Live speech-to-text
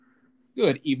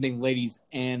Good evening, ladies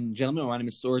and gentlemen. My name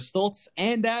is Soren Stoltz,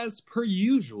 and as per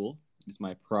usual, it's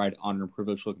my pride, honor, and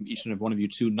privilege to welcome each and every one of you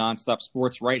to Nonstop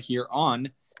Sports right here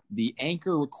on the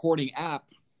Anchor recording app.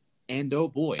 And oh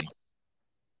boy,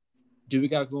 do we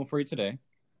got going for you today?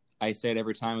 I say it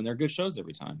every time, and they're good shows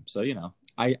every time. So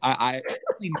I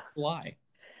really lie.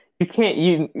 You can't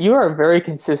you are very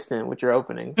consistent with your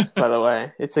openings, by the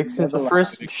way. It's like since Never the lie.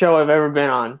 first show I've ever been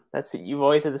on. That's you've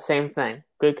always said the same thing.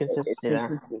 Good It's consistency there.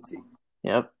 consistency.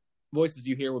 Yep. Voices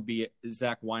you hear will be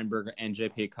Zach Weinberger and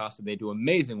JP Acosta. They do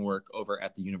amazing work over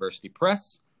at the University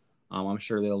Press. I'm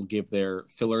sure they'll give their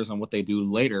fillers on what they do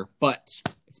later, but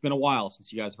it's been a while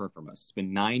since you guys heard from us. It's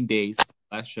been 9 days since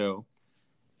the last show,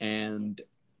 and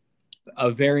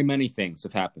very many things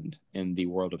have happened in the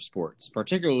world of sports,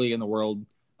 particularly in the world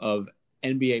of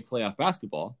NBA playoff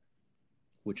basketball,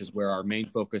 which is where our main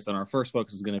focus and our first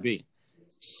focus is going to be.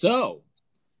 So,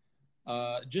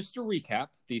 just to recap,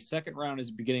 the second round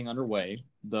is beginning underway.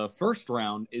 The first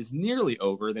round is nearly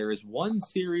over. There is one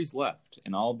series left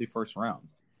in all of the first round,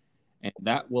 and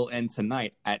that will end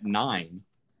tonight at 9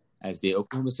 as the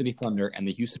Oklahoma City Thunder and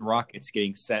the Houston Rockets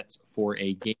getting set for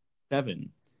a Game 7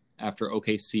 after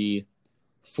OKC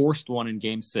forced one in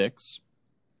Game 6.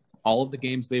 All of the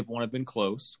games they've won have been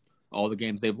close. All the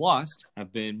games they've lost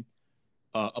have been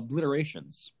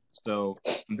obliterations. So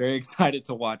I'm very excited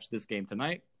to watch this game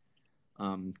tonight.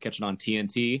 Catch it on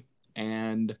TNT.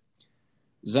 And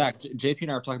Zach, JP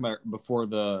and I were talking about it before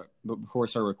we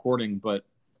started recording, but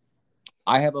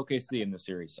I have OKC in this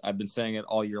series. I've been saying it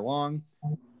all year long.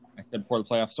 I said before the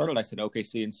playoffs started, I said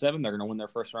OKC in 7. They're going to win their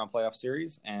first round playoff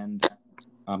series. And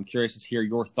I'm curious to hear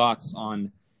your thoughts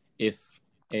on if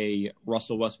a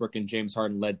Russell Westbrook and James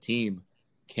Harden led team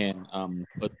can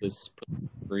put this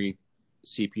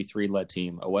CP3 led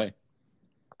team away.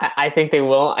 I think they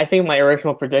will. I think my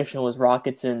original prediction was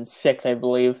Rockets in 6, I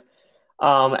believe.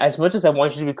 As much as I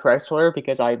want you to be correct, Sawyer,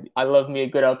 because I love me a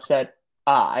good upset,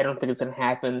 I don't think it's gonna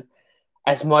happen.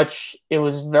 As much it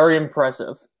was very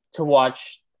impressive to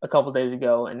watch a couple days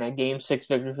ago in that Game 6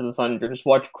 victory for the Thunder. Just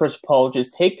watch Chris Paul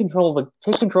just take control of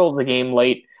the game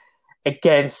late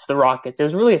against the Rockets. It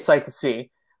was really a sight to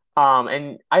see.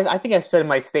 And I think I've said in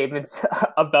my statements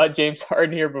about James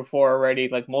Harden here before already,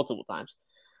 like multiple times.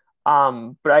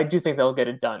 But I do think they'll get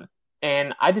it done.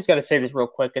 And I just got to say this real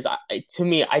quick because to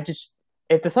me,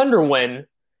 if the Thunder win,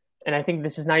 and I think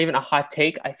this is not even a hot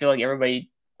take, I feel like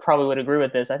everybody probably would agree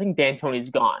with this. I think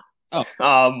D'Antoni's gone. Oh,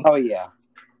 Oh yeah.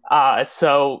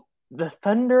 So the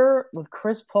Thunder with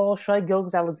Chris Paul, Shai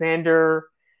Gilgeous-Alexander,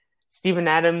 Steven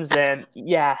Adams, and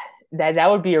yeah, that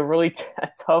would be a really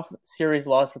tough series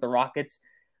loss for the Rockets.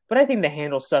 But I think they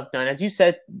handle stuff done. As you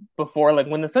said before, like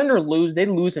when the Thunder lose, they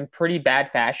lose in pretty bad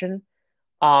fashion.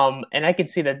 And I can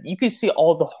see that you can see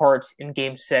all the heart in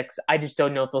Game 6. I just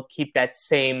don't know if they'll keep that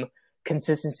same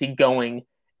consistency going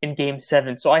in Game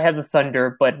 7. So I have the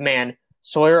Thunder, but man,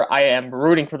 Sawyer, I am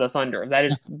rooting for the Thunder. That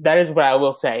is what I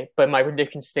will say. But my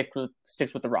prediction sticks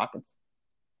with the Rockets.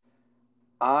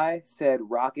 I said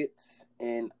Rockets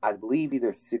in, I believe,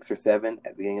 either 6 or 7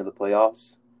 at the beginning of the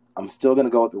playoffs. I'm still going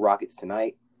to go with the Rockets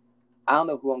tonight. I don't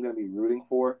know who I'm going to be rooting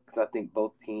for because I think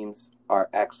both teams are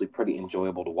actually pretty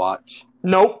enjoyable to watch.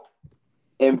 Nope.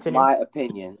 In Continue. my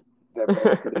opinion, they're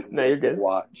both pretty No, you're enjoyable good. to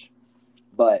watch.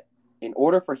 But in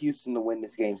order for Houston to win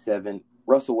this Game 7,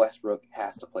 Russell Westbrook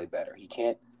has to play better. He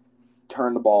can't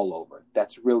turn the ball over.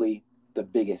 That's really the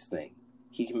biggest thing.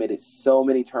 He committed so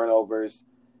many turnovers,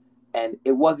 and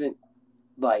it wasn't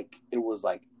like it was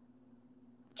like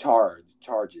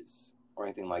charges or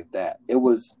anything like that. It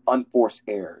was unforced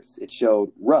errors. It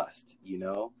showed rust,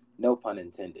 no pun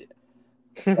intended.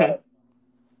 But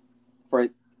for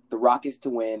the Rockets to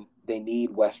win, they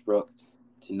need Westbrook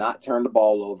to not turn the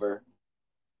ball over,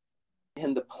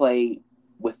 him to play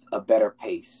with a better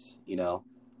pace.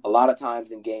 A lot of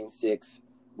times in Game 6,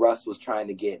 Russ was trying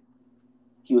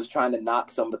to knock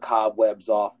some of the cobwebs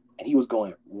off, and he was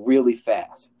going really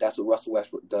fast. That's what Russell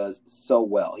Westbrook does so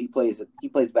well. He plays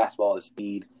basketball at a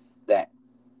speed that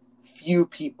few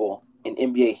people in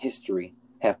NBA history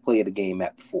have played a game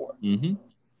at before. Mm-hmm.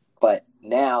 But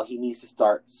now he needs to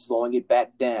start slowing it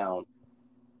back down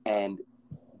and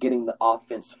getting the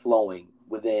offense flowing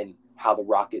within how the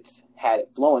Rockets had it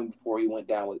flowing before he went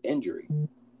down with injury.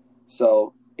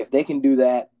 So if they can do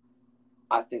that,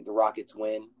 I think the Rockets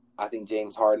win. I think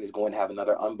James Harden is going to have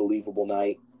another unbelievable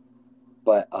night.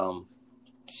 But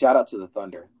shout out to the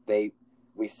Thunder.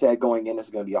 We said going in, it's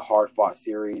going to be a hard-fought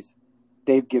series.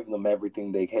 They've given them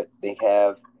everything they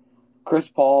have. Chris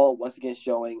Paul, once again,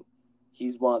 showing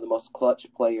he's one of the most clutch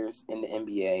players in the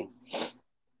NBA.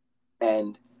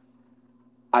 And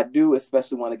I do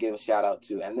especially want to give a shout out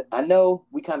to, and I know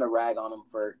we kind of rag on him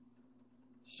for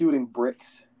shooting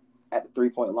bricks at the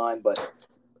 3-point line, but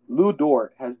Lou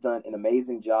Dort has done an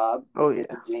amazing job with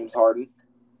James Harden,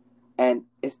 and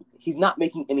he's not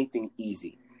making anything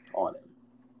easy on him.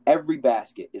 Every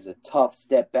basket is a tough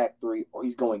step back three, or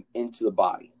he's going into the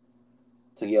body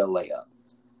to get a layup.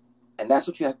 And that's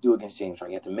what you have to do against James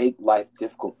Harden. You have to make life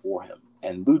difficult for him.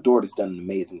 And Lou Dort has done an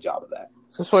amazing job of that.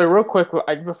 So, sorry, real quick,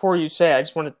 before you say, I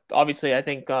just want to, obviously, I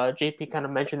think JP kind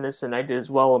of mentioned this, and I did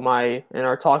as well in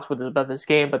our talks with us about this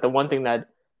game, but the one thing that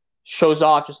shows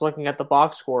off just looking at the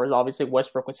box score is obviously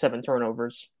Westbrook with 7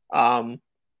 turnovers. And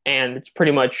it's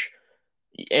pretty much,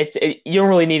 you don't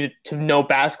really need to know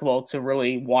basketball to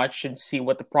really watch and see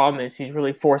what the problem is. He's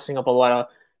really forcing up a lot of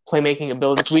playmaking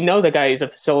abilities. We know the guy is a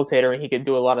facilitator and he can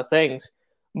do a lot of things,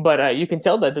 but you can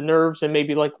tell that the nerves and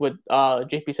maybe like what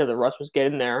JP said, that Russ was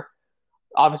getting there.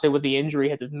 Obviously, with the injury, he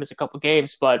had to miss a couple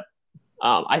games, but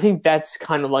I think that's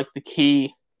kind of like the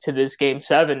key to this Game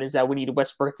 7 is that we need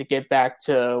Westbrook to get back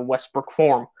to Westbrook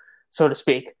form, so to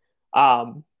speak.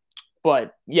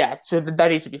 But yeah, so that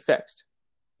needs to be fixed.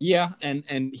 Yeah,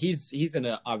 and he's in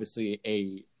obviously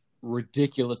a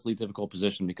ridiculously difficult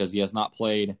position because he has not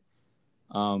played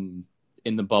in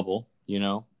the bubble,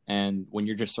 and when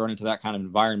you're just thrown into that kind of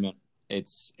environment,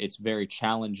 it's very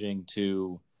challenging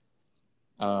to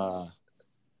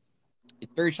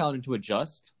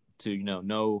adjust to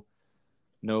no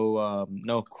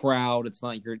crowd. It's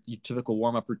not your typical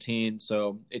warm up routine,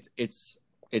 so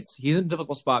he's in a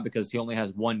difficult spot because he only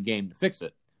has one game to fix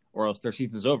it, or else their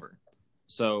season's over.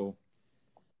 So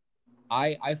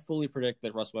I fully predict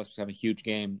that Russell Westbrook's going to have a huge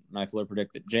game, and I fully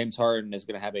predict that James Harden is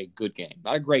going to have a good game.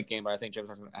 Not a great game, but I think James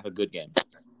Harden's going to have a good game.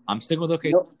 I'm sticking with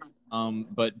OKC.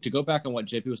 But to go back on what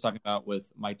JP was talking about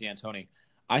with Mike D'Antoni,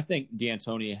 I think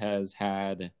D'Antoni has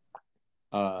had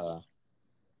ample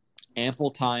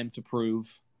time to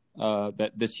prove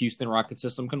that this Houston Rockets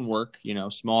system can work.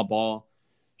 Small ball,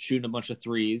 shooting a bunch of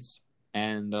threes.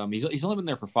 And he's only been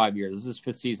there for 5 years. This is his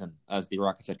 5th season as the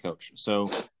Rockets head coach. So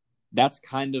that's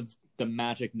kind of the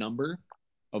magic number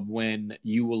of when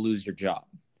you will lose your job.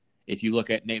 If you look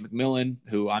at Nate McMillan,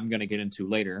 who I'm going to get into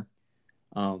later,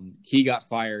 he got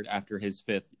fired after his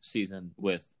 5th season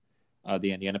with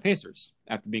the Indiana Pacers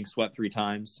after being swept 3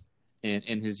 times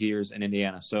in his years in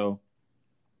Indiana. So,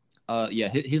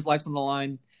 his life's on the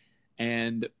line.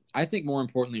 And I think more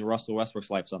importantly, Russell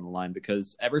Westbrook's life's on the line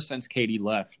because ever since KD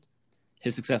left,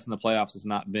 his success in the playoffs has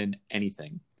not been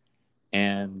anything.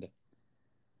 And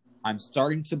I'm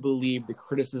starting to believe the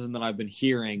criticism that I've been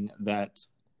hearing that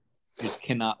just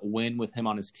cannot win with him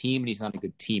on his team and he's not a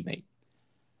good teammate.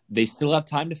 They still have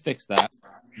time to fix that.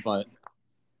 But,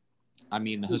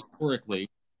 historically,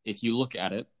 if you look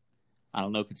at it, I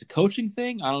don't know if it's a coaching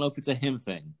thing. I don't know if it's a him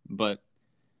thing. But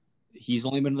he's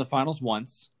only been in the finals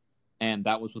once, and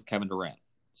that was with Kevin Durant.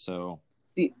 So,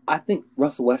 see, I think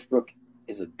Russell Westbrook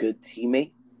is a good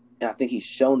teammate, and I think he's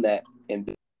shown that in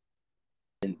being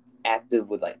active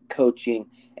with like coaching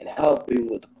and helping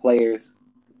with the players,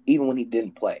 even when he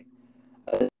didn't play.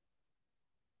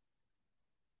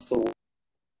 So,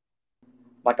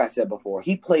 like I said before,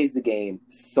 he plays the game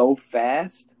so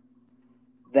fast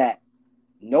that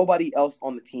nobody else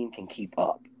on the team can keep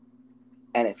up.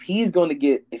 And if he's going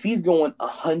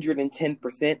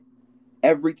 110%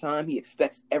 every time, he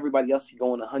expects everybody else to be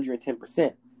going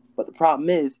 110%. But the problem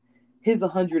is, his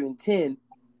 110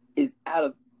 is out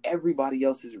of everybody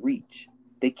else's reach.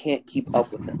 They can't keep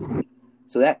up with him.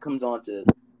 So that comes on to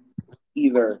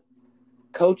either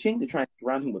coaching to try and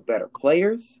surround him with better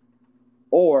players,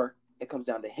 or it comes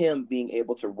down to him being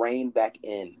able to rein back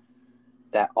in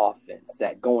that offense,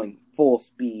 that going full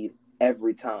speed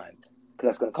every time, because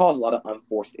that's going to cause a lot of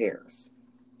unforced errors.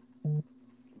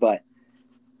 But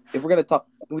if we're going to talk,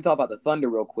 we talk about the Thunder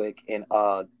real quick. In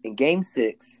Game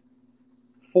 6,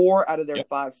 4 out of their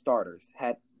 5 starters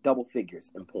had double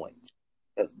figures in points.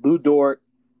 That's Lou Dort,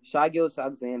 Shai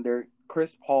Gilgeous-Alexander,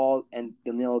 Chris Paul, and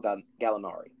Danilo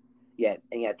Gallinari. And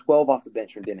he had 12 off the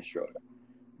bench from Dennis Schroeder.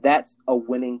 That's a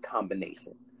winning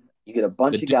combination. You get a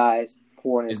bunch of guys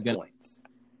pouring in points.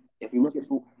 If you look at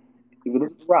the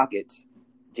Rockets,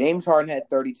 James Harden had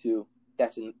 32.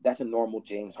 That's a normal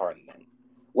James Harden night.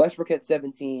 Westbrook had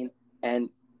 17, and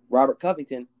Robert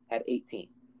Covington had 18.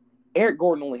 Eric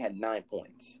Gordon only had 9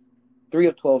 points, 3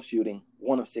 of 12 shooting,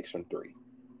 1 of 6 from 3.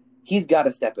 He's got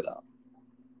to step it up.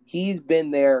 He's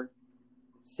been their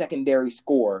secondary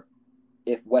scorer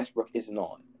if Westbrook isn't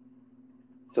on.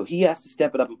 So he has to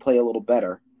step it up and play a little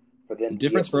better for them. The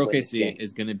difference for OKC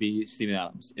is going to be Steven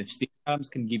Adams. If Steven Adams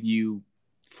can give you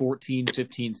 14,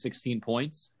 15, 16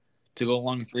 points to go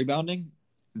along with rebounding,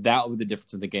 that will be the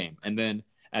difference in the game. And then,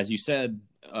 as you said,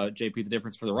 JP, the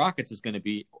difference for the Rockets is going to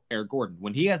be Eric Gordon.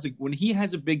 When he has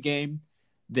a big game,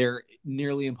 they're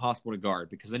nearly impossible to guard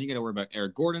because then you got to worry about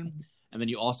Eric Gordon, and then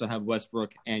you also have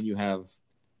Westbrook and you have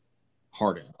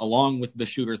Harden, along with the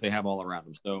shooters they have all around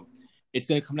them. So it's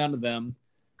going to come down to them.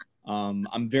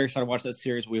 I'm very excited to watch that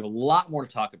series. We have a lot more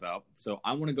to talk about. So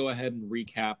I want to go ahead and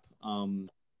recap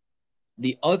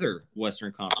the other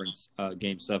Western Conference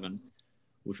Game 7,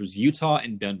 which was Utah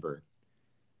and Denver.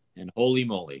 And holy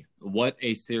moly, what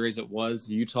a series it was.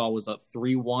 Utah was up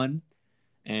 3-1,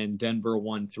 and Denver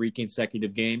won 3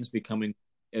 consecutive games, becoming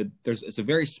it's a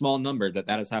very small number that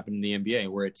has happened in the NBA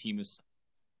where a team is.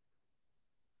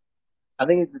 I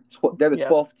think they're the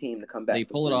 12th team to come back. They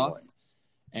pull it off,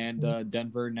 and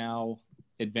Denver now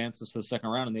advances to the second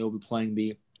round, and they will be playing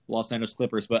the Los Angeles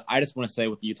Clippers. But I just want to say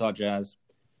with the Utah Jazz,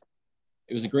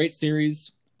 it was a great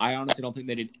series. I honestly don't think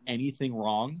they did anything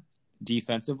wrong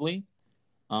defensively.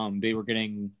 They were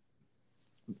getting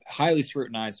highly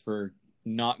scrutinized for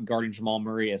not guarding Jamal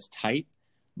Murray as tight,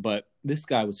 but this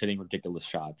guy was hitting ridiculous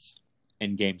shots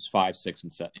in games 5, 6,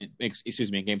 and 7.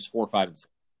 In games 4, 5, and 6.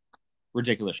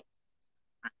 Ridiculous.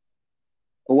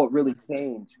 But what really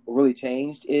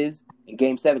changed is in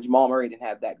Game 7, Jamal Murray didn't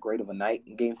have that great of a night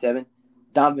in Game 7.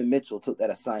 Donovan Mitchell took that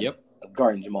assignment of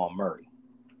guarding Jamal Murray.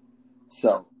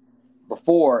 So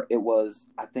before it was,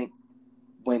 I think,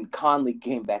 when Conley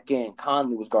came back in,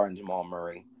 Conley was guarding Jamal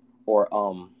Murray, or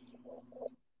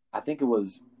I think it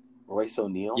was Royce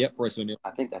O'Neal. Yep, Royce O'Neal.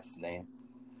 I think that's his name.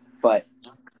 But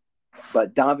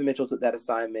Donovan Mitchell took that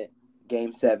assignment.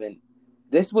 Game 7.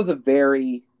 This was a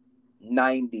very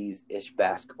 90s-ish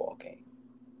basketball game.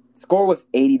 Score was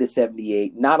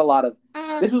 80-78. Not a lot of.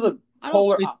 This was a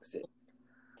polar opposite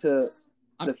to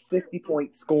the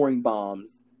 50-point scoring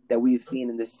bombs that we've seen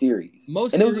in this series.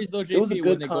 Most series, though, JP,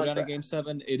 when they go down to Game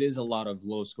 7, it is a lot of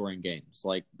low-scoring games.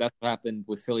 Like, that's what happened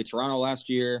with Philly-Toronto last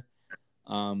year.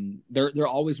 There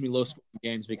always going to be low-scoring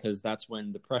games because that's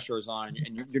when the pressure is on,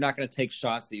 and you're not going to take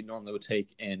shots that you normally would take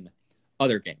in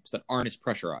other games that aren't as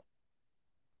pressurized.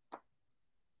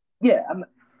 Yeah, I'm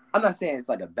not saying it's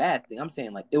like a bad thing. I'm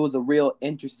saying like it was a real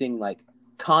interesting like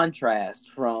contrast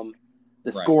from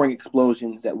the scoring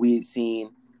explosions that we had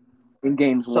seen in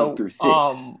games 1 through 6.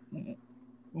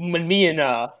 When me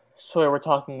and Sawyer were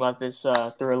talking about this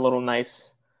through a little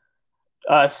nice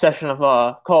session of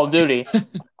Call of Duty,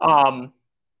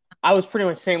 I was pretty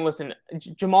much saying, listen,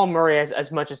 Jamal Murray,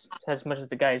 as much as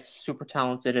the guy is super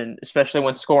talented, and especially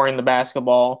when scoring the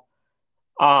basketball,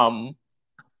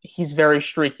 he's very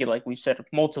streaky, like we've said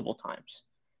multiple times.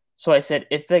 So I said,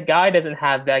 if the guy doesn't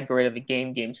have that great of a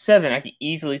Game 7, I can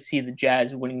easily see the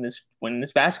Jazz winning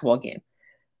this basketball game.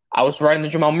 I was right on the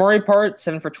Jamal Murray part,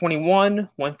 7 for 21,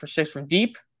 1 for 6 from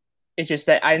deep. It's just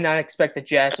that I did not expect the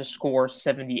Jazz to score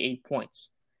 78 points,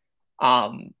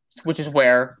 which is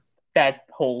where that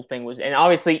whole thing was. And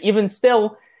obviously, even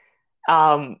still,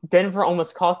 Denver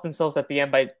almost cost themselves at the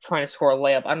end by trying to score a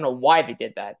layup. I don't know why they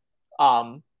did that,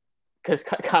 because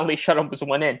Conley shut up was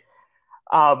one in.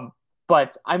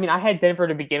 But, I mean, I had Denver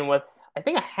to begin with. I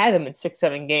think I had them in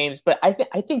 6-7 games. But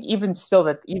I think even still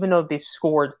that even though they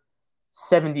scored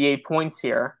 78 points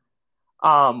here,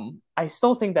 I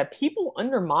still think that people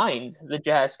undermined the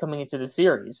Jazz coming into the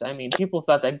series. I mean, people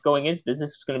thought that going into this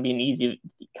was going to be an easy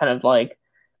kind of like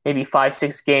maybe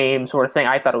 5-6 game sort of thing.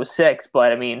 I thought it was 6,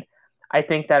 but I mean, I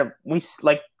think that we,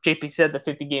 like JP said, the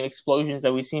 50-game explosions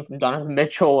that we've seen from Donovan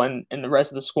Mitchell and the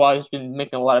rest of the squad has been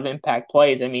making a lot of impact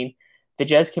plays. I mean, the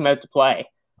Jazz came out to play.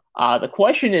 The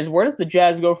question is, where does the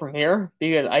Jazz go from here?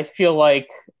 Because I feel like,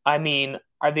 I mean,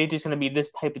 are they just going to be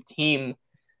this type of team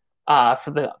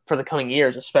for the coming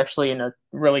years, especially in a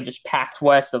really just packed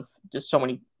West of just so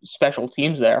many special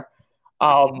teams there?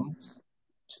 Go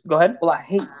ahead. Well, I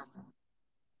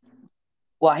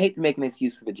hate to make an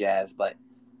excuse for the Jazz, but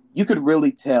you could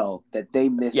really tell that they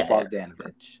missed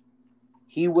Bogdanovich.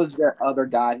 He was their other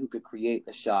guy who could create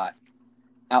a shot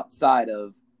outside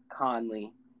of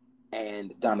Conley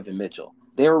and Donovan Mitchell.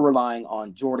 They were relying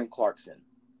on Jordan Clarkson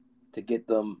to get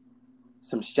them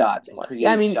some shots and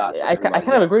create shots. I kind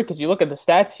of agree because you look at the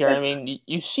stats here. I mean,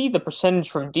 you see the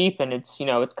percentage from deep, and it's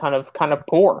it's kind of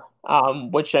poor.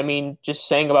 Which I mean, just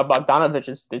saying about Bogdanovich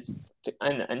is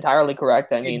entirely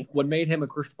correct. I mean, what made him a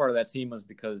crucial part of that team was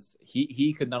because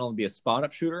he could not only be a spot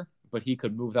up shooter, but he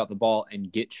could move without the ball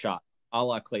and get shot, a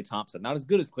la Klay Thompson. Not as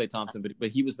good as Klay Thompson, but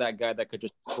he was that guy that could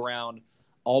just go around,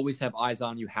 always have eyes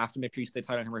on you. Have to make sure you stay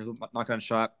tight on him or he'll knock down a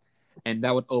shot, and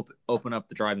that would open up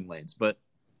the driving lanes. But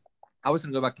I was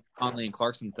going to go back to Conley and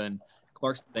Clarkson thing.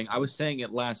 I was saying it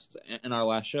in our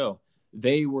last show.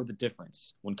 They were the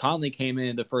difference. When Conley came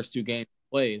in the first 2 games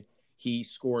played, he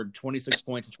scored 26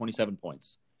 points and 27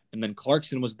 points. And then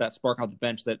Clarkson was that spark off the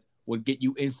bench that would get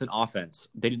you instant offense.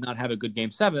 They did not have a good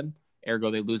game 7,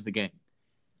 ergo they lose the game.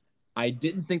 I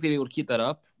didn't think they'd be able to keep that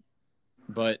up,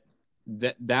 but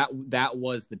that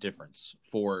was the difference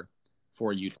for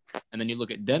Utah. And then you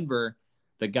look at Denver,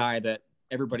 the guy that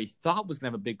everybody thought was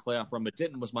going to have a big playoff run but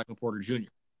didn't was Michael Porter Jr.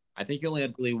 I think he only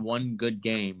had really one good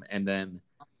game, and then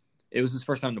it was his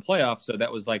first time in the playoffs, so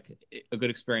that was like a good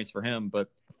experience for him. But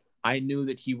I knew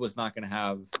that he was not going to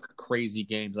have crazy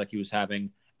games like he was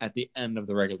having at the end of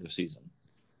the regular season.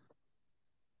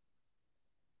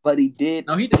 But he did.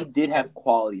 No, he He did have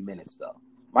quality minutes though.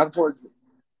 Michael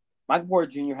Porter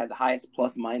Jr. had the highest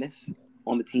plus minus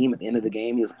on the team at the end of the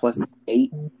game. He was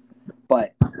 +8.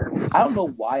 But I don't know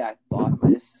why I thought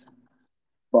this,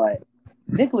 but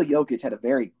Nikola Jokic had a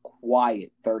very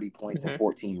quiet 30 points and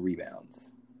 14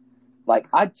 rebounds. Like,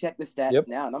 I checked the stats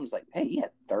now, and I'm just like, hey, he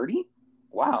had 30?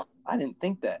 Wow, I didn't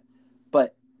think that.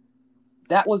 But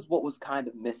that was what was kind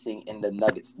of missing in the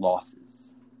Nuggets'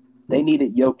 losses. They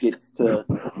needed Jokic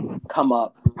to come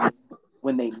up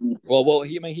when they needed. Well,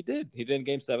 he did. He did in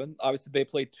Game 7. Obviously, they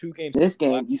played 2 games. This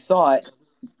game, you saw it.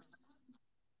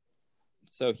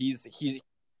 So he's saw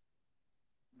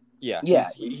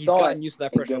gotten it used to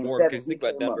that in pressure Game more 7, because he think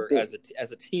about came up Denver big.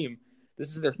 as a team.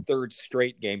 This is their 3rd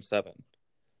straight Game 7.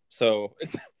 So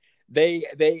they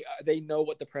know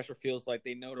what the pressure feels like.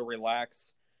 They know to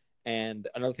relax. And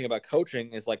another thing about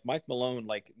coaching is like Mike Malone,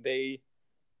 like they've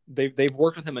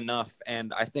worked with him enough,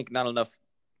 and I think not enough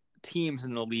teams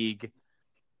in the league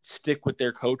stick with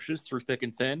their coaches through thick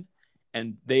and thin.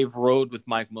 And they've rode with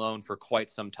Mike Malone for quite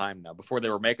some time now, before they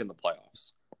were making the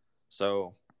playoffs.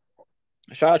 So,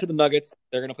 shout out to the Nuggets.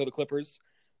 They're going to play the Clippers.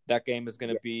 That game is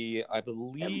going to be, I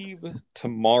believe,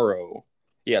 tomorrow.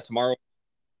 Yeah, tomorrow.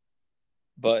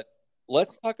 But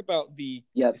let's talk about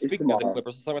speaking of the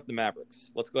Clippers, let's talk about the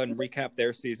Mavericks. Let's go ahead and recap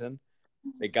their season.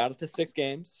 They got it to 6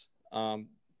 games, and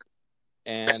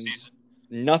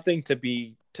nothing to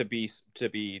be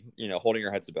holding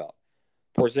your heads about.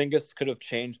 Porzingis could have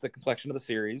changed the complexion of the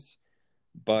series,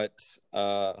 but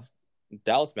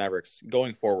Dallas Mavericks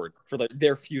going forward for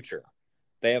their future,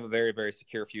 they have a very, very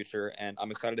secure future, and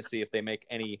I'm excited to see if they make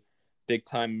any big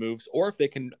time moves or if they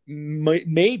can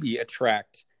maybe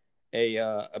attract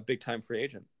a big time free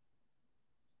agent.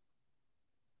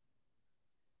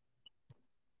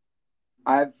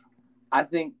 I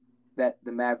think that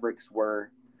the Mavericks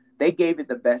they gave it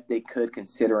the best they could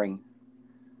considering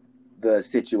the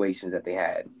situations that they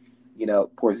had. You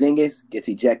know, Porzingis gets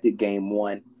ejected Game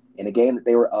 1. In a game that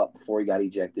they were up before he got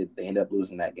ejected, they end up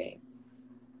losing that game.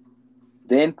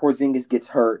 Then Porzingis gets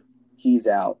hurt. He's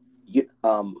out.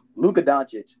 Luka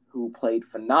Doncic, who played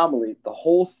phenomenally the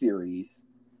whole series,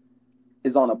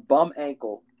 is on a bum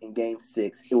ankle in Game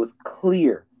 6. It was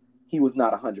clear he was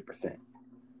not 100%.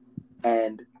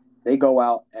 And they go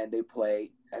out and they play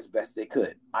as best they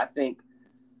could. I think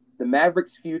the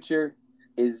Mavericks' future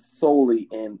is solely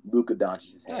in Luka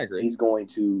Doncic's hands. I agree.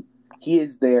 He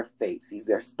is their face. He's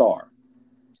their star.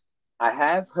 I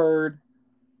have heard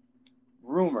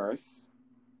rumors,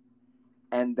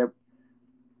 and they're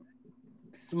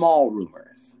small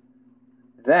rumors,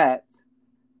 that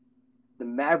the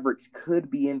Mavericks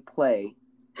could be in play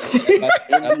in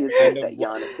the event that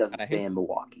Giannis doesn't stay in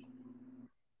Milwaukee.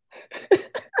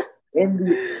 In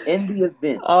the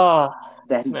event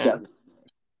that he doesn't.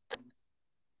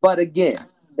 But again,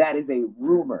 that is a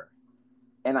rumor,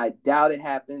 and I doubt it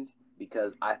happens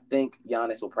because I think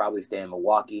Giannis will probably stay in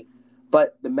Milwaukee.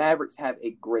 But the Mavericks have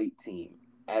a great team,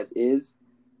 as is.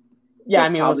 Yeah, I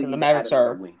mean, listen, the Mavericks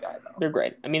they're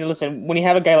great. I mean, listen, when you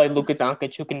have a guy like Luka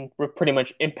Doncic who can pretty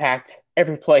much impact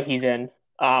every play he's in,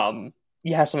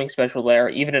 you have something special there.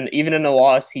 Even in a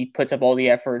loss, he puts up all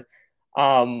the effort.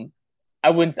 I don't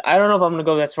know if I'm going to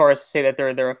go as far as to say that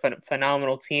they're a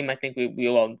phenomenal team. I think we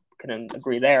all can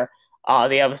agree there.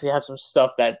 They obviously have some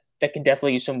stuff that can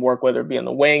definitely use some work, whether it be on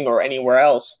the wing or anywhere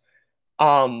else.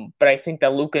 But I think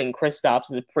that Luka and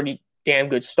Kristaps is a pretty damn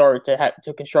good start to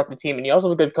construct the team, and you also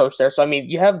have a good coach there. So I mean,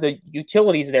 you have the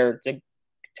utilities there to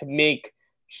make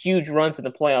huge runs in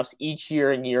the playoffs each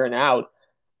year and year and out.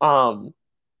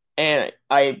 And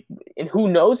who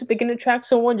knows if they can attract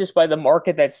someone just by the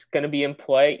market that's going to be in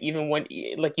play. Even when,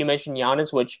 like you mentioned,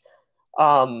 Giannis, which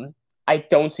I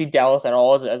don't see Dallas at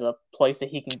all as a place that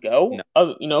he can go.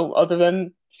 No. Other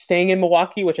than staying in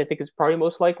Milwaukee, which I think is probably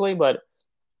most likely. But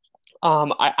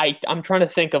I'm trying to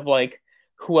think of like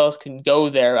who else can go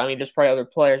there. I mean, there's probably other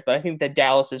players, but I think that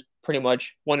Dallas is pretty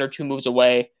much 1 or 2 moves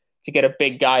away to get a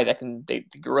big guy that can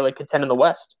really contend in the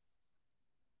West.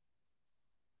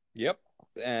 Yep.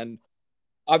 And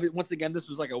once again, this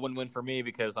was like a win-win for me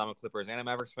because I'm a Clippers and a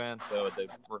Mavericks fan. So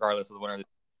regardless of the winner,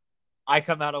 I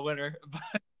come out a winner.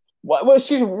 Well,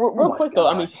 excuse me, real quick though.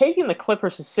 I mean, gosh. taking the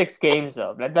Clippers to 6 games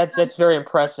though, that's very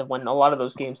impressive. When a lot of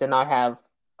those games did not have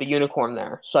the unicorn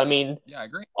there. So I mean, Yeah, I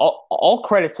agree. All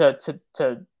credit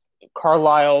to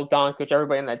Carlisle, Doncic,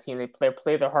 everybody on that team. They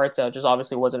play their hearts out. Just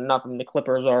obviously wasn't enough. I mean, the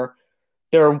Clippers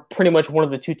they're pretty much one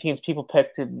of the 2 teams people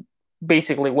picked to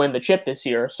basically win the chip this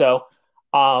year. So,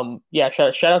 yeah,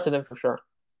 shout out to them for sure.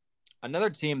 Another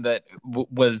team that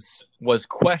was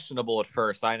questionable at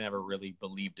first. I never really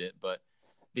believed it, but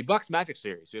the Bucks Magic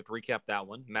series. We have to recap that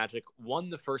one. Magic won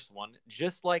the first one,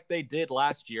 just like they did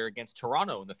last year against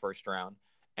Toronto in the first round,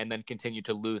 and then continued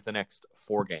to lose the next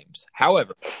 4 games.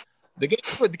 However, the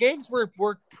games were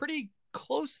pretty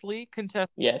closely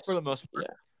contested for the most part.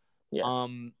 Yeah.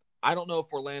 I don't know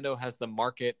if Orlando has the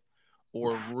market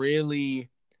or really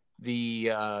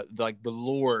the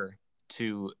lure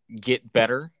to get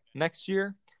better next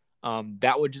year.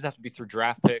 That would just have to be through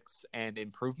draft picks and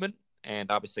improvement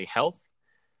and obviously health.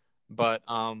 But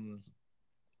all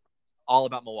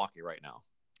about Milwaukee right now.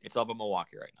 It's all about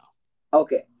Milwaukee right now.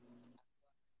 Okay.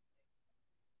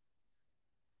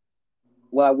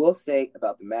 What I will say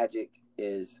about the Magic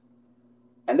is,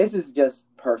 and this is just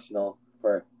personal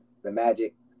for the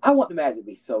Magic, I want the Magic to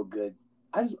be so good.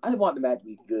 I want the Magic to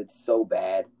be good so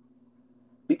bad.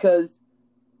 Because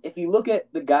if you look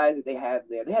at the guys that they have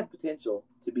there, they have potential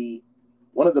to be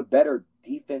one of the better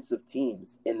defensive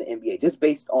teams in the NBA, just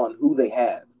based on who they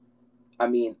have. I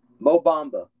mean, Mo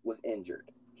Bamba was injured.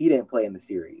 He didn't play in the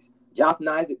series. Jonathan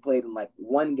Isaac played in like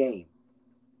 1 game.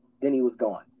 Then he was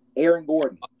gone. Aaron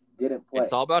Gordon didn't play.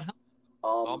 It's all about health.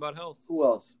 All about health. Who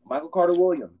else? Michael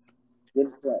Carter-Williams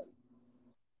didn't play.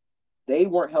 They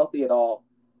weren't healthy at all.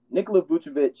 Nikola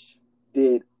Vucevic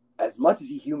did as much as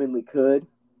he humanly could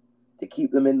to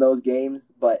keep them in those games,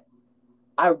 but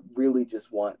I really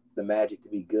just want the Magic to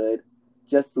be good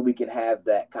just so we can have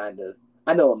that kind of,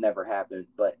 I know it'll never happen,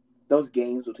 but those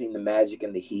games between the Magic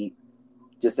and the Heat,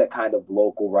 just that kind of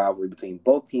local rivalry between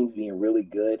both teams being really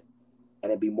good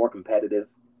and it'd be more competitive.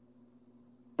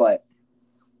 But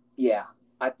yeah,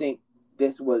 I think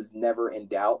this was never in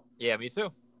doubt. Yeah, me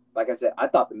too. Like I said, I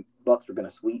thought the Bucks were going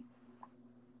to sweep,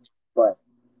 but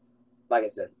like I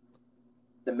said,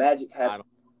 the Magic have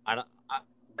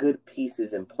good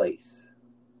pieces in place.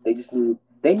 They just need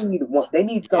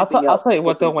something. I'll tell you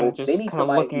what though, when just kind of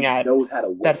looking at knows how to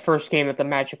win. That first game that the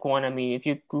Magic won, I mean, if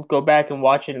you go back and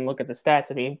watch it and look at the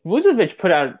stats, I mean, Vucevic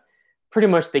put out pretty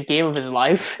much the game of his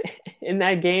life in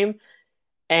that game,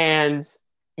 and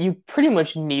you pretty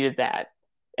much needed that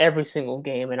every single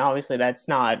game. And obviously, that's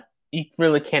not, you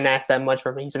really can't ask that much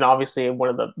from him. He's obviously one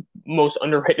of the most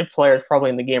underrated players probably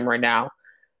in the game right now.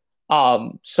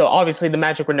 So obviously the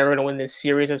Magic were never going to win this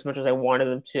series as much as I wanted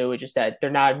them to. It's just that they're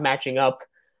not matching up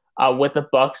with the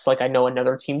Bucks like I know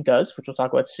another team does, which we'll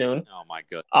talk about soon. Oh my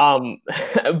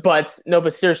goodness.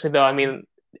 But seriously though, I mean,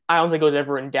 I don't think it was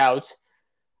ever in doubt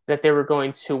that they were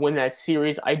going to win that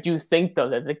series. I do think though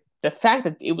that the fact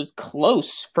that it was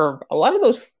close for a lot of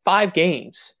those 5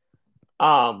 games,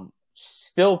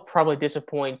 still probably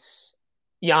disappoints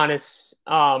Giannis,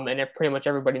 and pretty much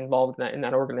everybody involved in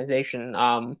that organization.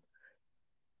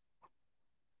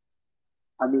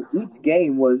 I mean, each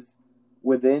game was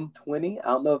within 20. I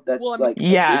don't know if that's the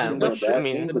numbers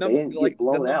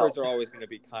are always going to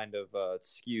be kind of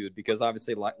skewed because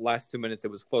obviously last 2 minutes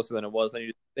it was closer than it was.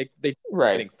 They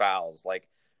getting fouls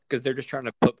because they're just trying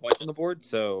to put points on the board.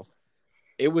 So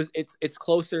it's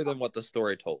closer than what the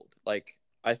story told.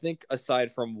 I think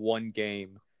aside from one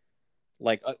game,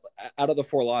 out of the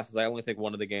 4 losses, I only think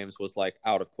one of the games was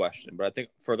out of question. But I think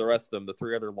for the rest of them, the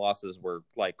 3 other losses were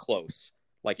close.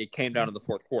 It came down to the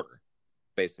 4th quarter,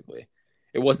 basically.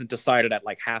 It wasn't decided at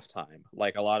halftime,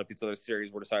 like a lot of these other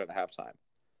series were decided at halftime.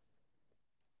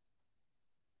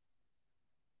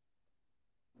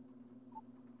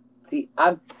 See,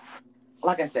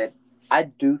 like I said, I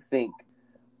do think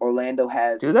Orlando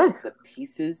has the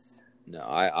pieces. No,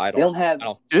 I don't. They don't have.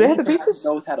 Do they have the pieces?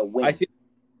 Knows how to win. I see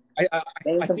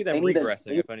them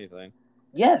regressing, if anything.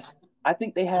 Yes, I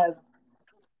think they have.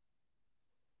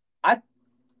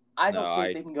 I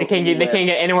don't think they can go. They can't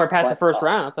get anywhere past the first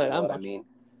round. I'll tell you that much. I mean,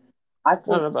 I don't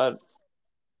know about.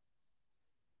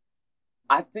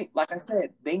 I think, like I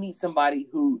said, they need somebody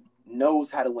who knows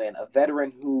how to win, a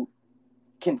veteran who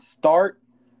can start.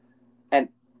 And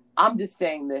I'm just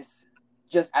saying this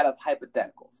just out of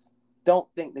hypotheticals. Don't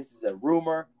think this is a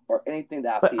rumor or anything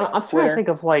that I've seen on I'm trying to think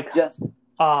of just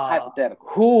hypotheticals.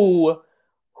 Who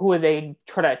would they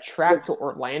try to attract to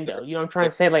Orlando? You know what I'm trying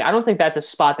to say? I don't think that's a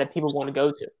spot that people want to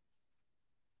go to.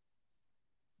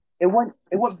 It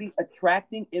wouldn't be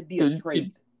attracting. It'd be a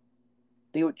trade.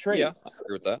 They would trade. Yeah, I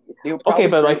agree with that. They would Okay,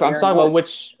 but like I'm Aaron talking about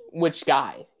Gordon. which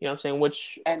guy. You know what I'm saying?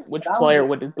 Which If player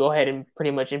would go ahead and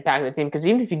pretty much impact the team? Because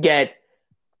even if you get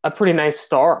a pretty nice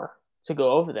star to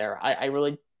go over there, I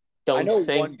really don't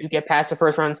think you get past the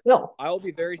first round still. I will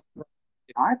be very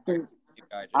surprised.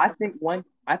 I think one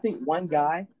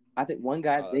guy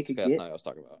they could get. That's not what I was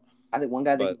talking about. I think one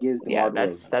guy they could get is DeMar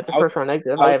DeRozan. That's a first round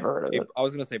exit if I ever heard of it. I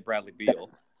was going to say Bradley Beal.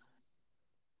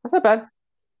 That's not bad.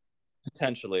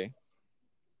 Potentially.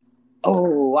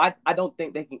 Oh, I don't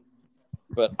think they can.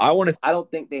 But I don't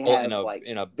think they have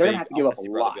they're gonna have to give up a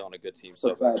lot on a good team.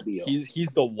 So he's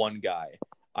the one guy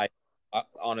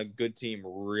on a good team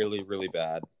really, really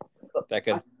bad that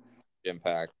can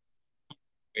impact.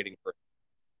 Waiting for.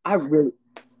 I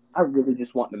really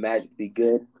just want the Magic to be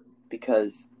good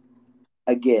because,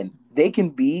 again, they can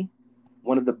be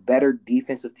one of the better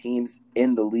defensive teams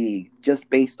in the league just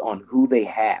based on who they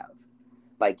have.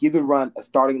 Like, you could run a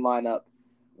starting lineup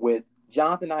with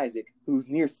Jonathan Isaac, who's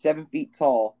near 7 feet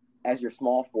tall, as your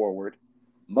small forward,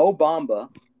 Mo Bamba,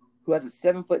 who has a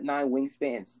 7'9"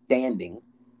 wingspan standing,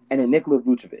 and then Nikola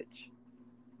Vucevic.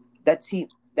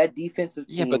 That defensive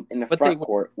team in the front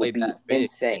court would be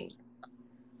insane.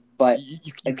 But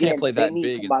you can't play that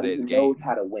big in today's game. Knows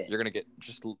how to win. You're going to get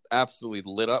just absolutely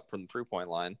lit up from the 3-point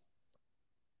line.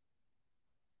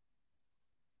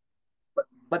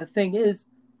 But the thing is,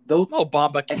 those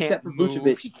Bamba can't except for move.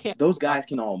 Vucevic, those guys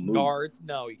can all move. Guards?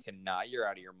 No, he cannot. You're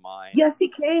out of your mind. Yes, he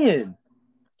can.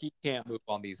 He can't move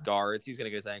on these guards. He's going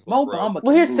to get his ankles Mo broke. Bamba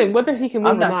Well, here's the thing. Whether he can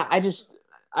move or not,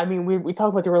 we talk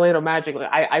about the Orlando Magic.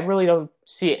 I really don't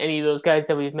see any of those guys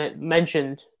that we've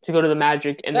mentioned to go to the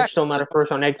Magic, and they're still not a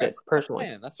first-round exit, personally.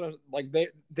 Man, that's what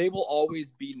they will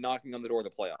always be knocking on the door of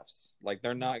the playoffs. Like,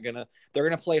 they're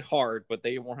gonna play hard, but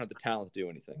they won't have the talent to do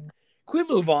anything. Can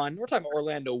we move on? We're talking about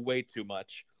Orlando way too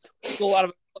much. There's a lot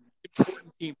of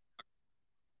important teams.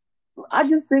 I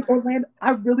just think I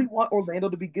really want Orlando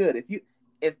to be good.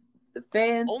 If the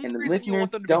fans and the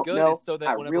listeners don't know, so that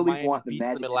I really want the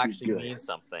Magic it'll actually mean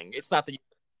something. It's not that you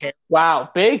care. Wow,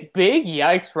 big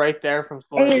yikes right there from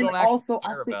Florida. You don't actually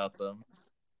care about them.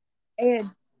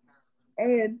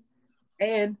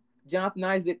 And Jonathan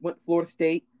Isaac went to Florida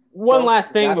State. One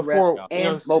last thing before,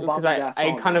 because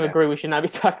I kind of agree we should not be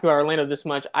talking about Orlando this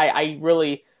much. I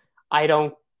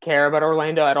don't care about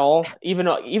Orlando at all. Even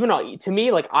though to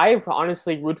me, like, I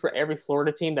honestly root for every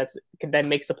Florida team that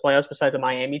makes the playoffs besides the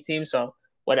Miami team. So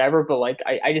whatever, but like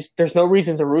I just there's no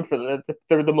reason to root for them.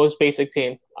 They're the most basic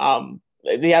team.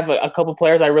 They have a couple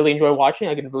players I really enjoy watching.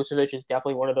 Like, Vucevic is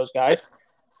definitely one of those guys.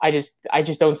 I just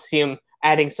don't see him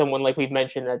adding someone like we've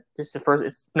mentioned that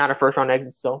it's not a first round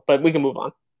exit still. But we can move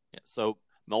on. Yeah, so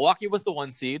Milwaukee was the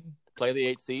 1 seed, play the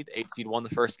 8 seed. 8 seed won the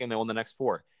first game, they won the next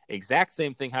 4. Exact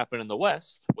same thing happened in the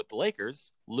West with the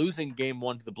Lakers, losing game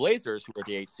 1 to the Blazers, who were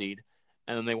the 8 seed,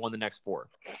 and then they won the next 4.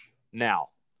 Now,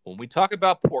 when we talk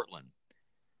about Portland,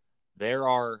 there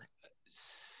are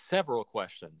several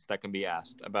questions that can be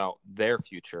asked about their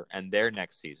future and their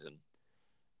next season.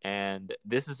 And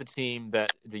this is a team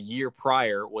that the year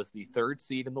prior was the 3rd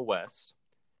seed in the West,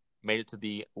 made it to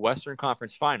the Western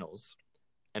Conference Finals.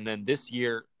 And then this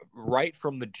year, right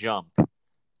from the jump,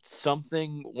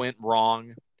 something went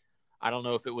wrong. I don't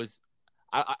know if it was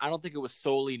 – I don't think it was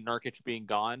solely Nurkic being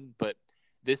gone, but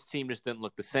this team just didn't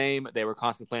look the same. They were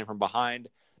constantly playing from behind.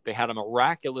 They had a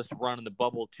miraculous run in the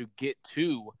bubble to get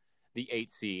to the 8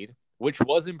 seed, which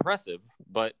was impressive.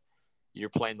 But you're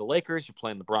playing the Lakers, you're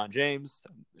playing LeBron James,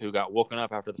 who got woken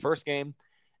up after the first game,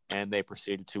 and they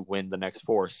proceeded to win the next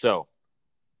 4. So,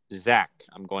 Zach,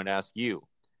 I'm going to ask you.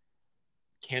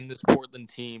 Can this Portland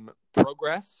team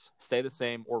progress, stay the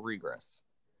same, or regress?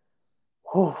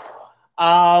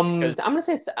 I'm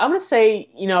gonna say,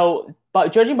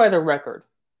 but judging by the record,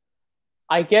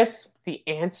 I guess the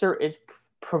answer is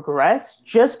progress,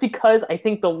 just because I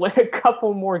think they'll win a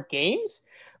couple more games.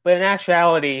 But in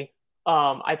actuality,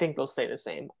 I think they'll stay the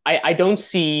same. I don't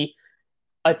see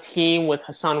a team with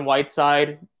Hassan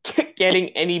Whiteside getting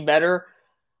any better.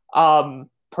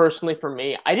 Personally, for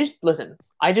me, I just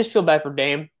feel bad for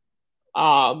Dame.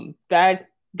 That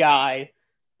guy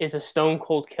is a stone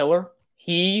cold killer.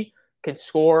 He can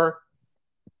score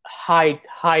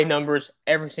high numbers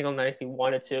every single night if he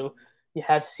wanted to. You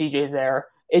have CJ there.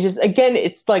 It's just, again,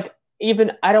 it's like,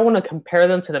 even I don't want to compare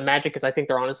them to the Magic because I think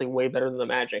they're honestly way better than the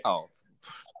Magic. Oh.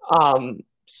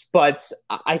 But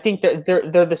I think that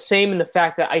they're the same in the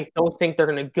fact that I don't think they're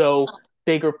going to go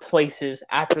bigger places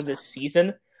after this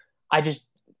season. I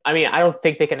don't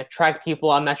think they can attract people.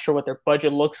 I'm not sure what their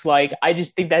budget looks like. I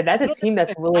just think that's a team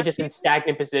that's really just in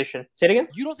stagnant position. Say it again?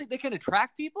 You don't think they can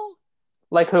attract people?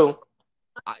 Like who?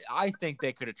 I think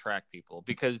they could attract people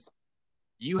because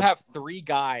you have 3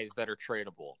 guys that are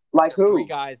tradable. Like who? 3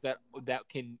 guys that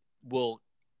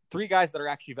are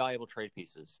actually valuable trade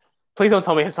pieces. Please don't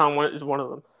tell me Hassan is one of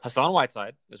them. Hassan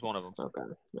Whiteside is one of them. Okay, all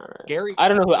right. Gary, I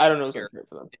don't know who's going to trade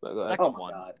for them. But go ahead. Second Oh my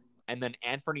one. God. And then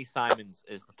Anthony Simons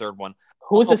is the third one.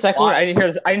 Who was the second one? I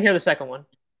didn't hear the second one.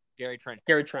 Gary Trent.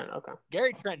 Okay.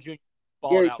 Gary Trent Jr.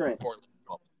 balled Gary out Trent. for Portland.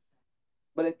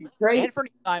 But if you trade Anthony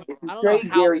Simons, I don't trade know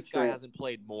how Gary this guy Trent- hasn't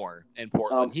played more in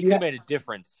Portland. He yeah. could have made a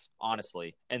difference,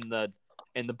 honestly, in the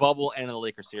bubble and in the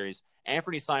Lakers series.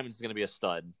 Anthony Simons is going to be a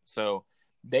stud. So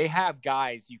they have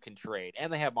guys you can trade,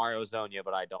 and they have Mario Zonia,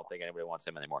 but I don't think anybody wants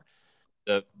him anymore.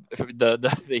 The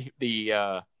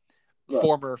Look.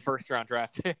 former first round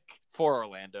draft pick for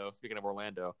Orlando. Speaking of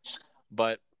Orlando,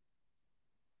 but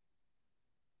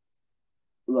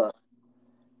look,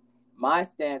 my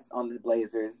stance on the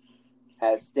Blazers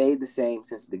has stayed the same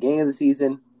since the beginning of the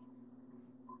season,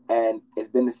 and it's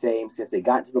been the same since they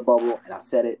got into the bubble, and I've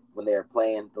said it when they were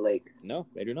playing the Lakers. no,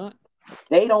 they do not.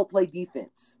 They don't play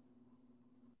defense.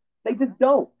 They just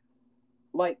don't.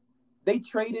 Like, they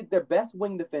traded their best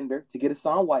wing defender to get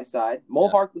Hassan Whiteside. Mo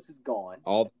Yeah. Harkless is gone.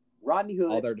 All Rodney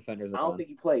Hood, their defenders are I don't gone. think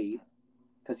he played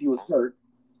because he was hurt.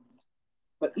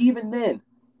 But even then,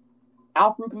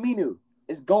 Al-Farouq Aminu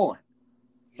is gone.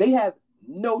 They have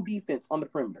no defense on the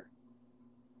perimeter.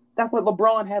 That's what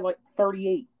LeBron had, like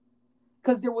 38.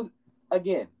 Because there was,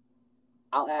 again,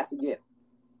 I'll ask again.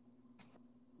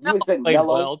 You expect Played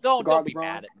Melo well. to Don't guard be LeBron?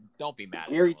 mad. Don't be mad. at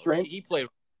Gary Melo. Trent? He played.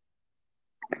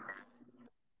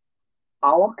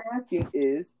 All I'm asking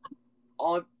is,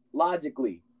 on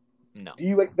logically, No. do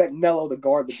you expect Melo to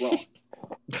guard LeBron?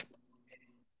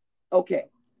 Okay.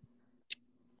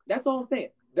 That's all I'm saying.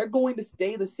 They're going to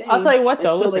stay the same. I'll tell you what,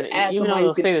 though. until Listen, they add even though somebody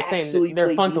they'll who stay can the same, actually they're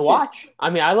play fun to defense. watch. I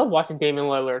mean, I love watching Damian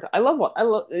Lillard. I love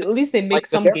at least they make Like,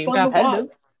 some they're games fun to competitive.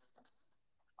 watch.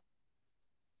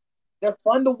 They're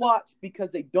fun to watch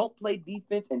because they don't play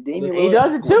defense, and Damian He Lillard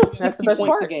does it scores too. That's the 60 best points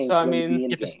part. a game So, I when he mean, be in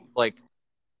You the just game. like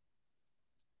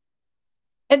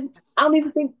And I don't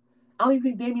even think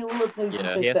Damian Lillard plays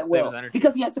Yeah, he defense has that to save his well energy.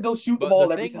 because he has to go shoot the But ball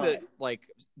the every thing time.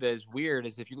 that is weird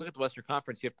is if you look at the Western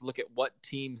Conference, you have to look at what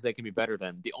teams they can be better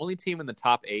than. The only team in the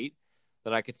top 8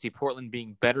 that I could see Portland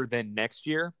being better than next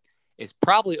year is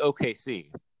probably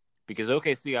OKC, because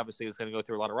OKC obviously is going to go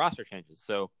through a lot of roster changes.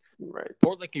 So right?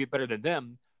 Portland can be better than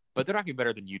them, but they're not going to be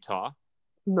better than Utah,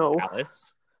 No,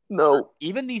 Dallas, no.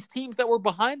 even these teams that were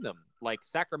behind them. Like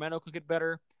Sacramento could get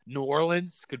better. New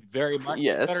Orleans could very much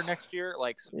get better next year.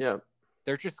 Like Yeah.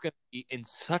 they're just going to be in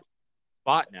such a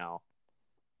spot now.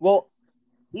 Well,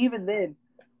 even then,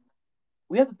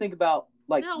 we have to think about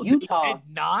No, Utah they did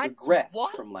not. regressed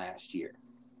What? from last year.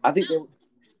 I think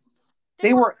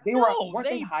they were No, weren't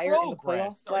they higher in the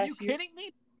playoffs Are you last year? kidding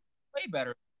me? Way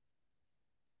better.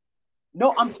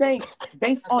 No, I'm saying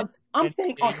based on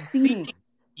seeding.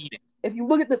 If you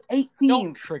look at the 8 Don't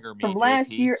teams trigger me from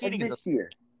last JP. year Seeding and is this year,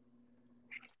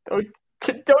 Don't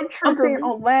I'm trigger saying me.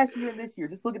 on last year and this year,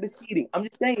 just look at the seeding. I'm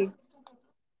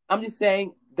just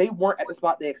saying they weren't at the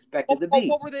spot they expected to be.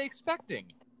 What were they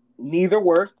expecting? Neither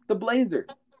were the Blazers.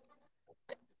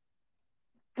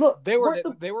 Look, They were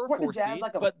weren't the 4 Jazz seed,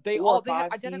 like a but they 4 or had 5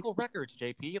 seed? identical records.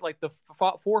 JP, like the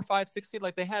 4, 5, 6 seed,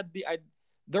 like they had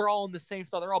they're all in the same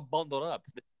spot. They're all bundled up.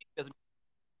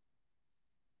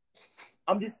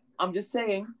 I'm just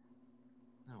saying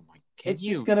Oh my! they're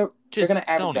gonna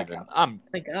average don't back even. out. I'm Oh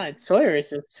my God, Sawyer is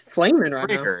just flaming right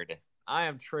now. triggered. I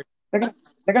am triggered.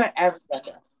 They're gonna average back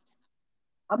out.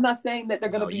 I'm not saying that they're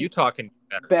gonna be Utah can be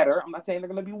better. I'm not saying they're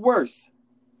gonna be worse.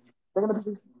 They're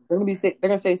gonna stay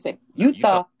the same.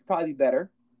 Utah probably be better.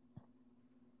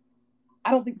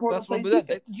 I don't think Portland plays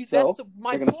defense. That's So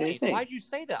my they're gonna stay the point. same. Why'd you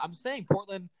say that? I'm saying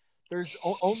Portland. There's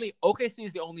only OKC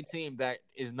is the only team that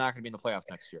is not going to be in the playoffs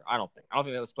next year. I don't think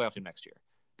they're this playoff team next year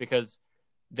because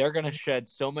they're going to shed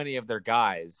so many of their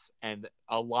guys, and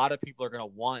a lot of people are going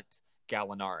to want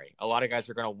Gallinari. A lot of guys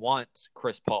are going to want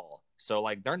Chris Paul. So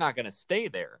like they're not going to stay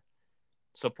there.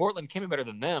 So Portland can be better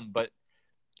than them, but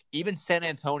even San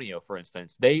Antonio, for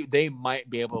instance, they might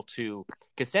be able to,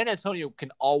 because San Antonio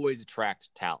can always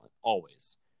attract talent,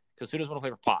 always, because who doesn't want to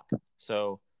play for Pop?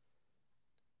 So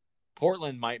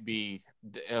Portland might be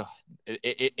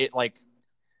like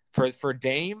for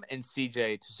Dame and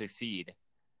CJ to succeed,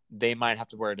 they might have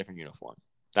to wear a different uniform.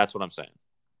 That's what I'm saying.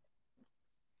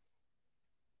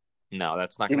 No,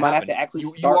 that's not going to happen. They might have to actually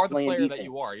you start are the playing player defense. that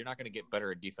you are. You're not going to get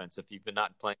better at defense if you've been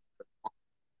not playing.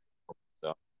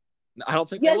 So I don't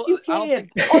think. Yes, you I don't can.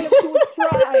 think. All you do is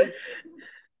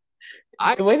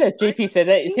try. The way that JP said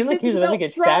that, it seemed like he was about to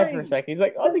get sad for a trying. second. He's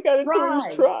like, all they gotta do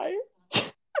is try.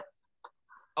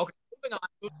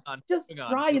 Just moving on.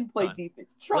 try and play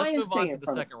defense. Try Let's and move on stay to in the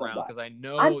front of second round somebody. because I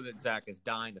know that Zach is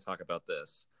dying to talk about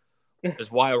this. Which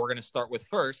is why we're going to start with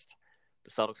first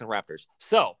the Celtics and Raptors.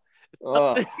 So,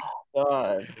 Oh,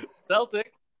 God. Celtics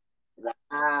Wow.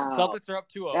 are up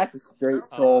 2-0. That's a straight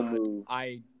soul move.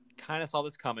 I kind of saw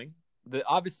this coming.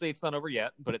 Obviously, it's not over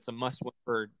yet, but it's a must-win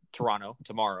for Toronto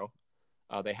tomorrow.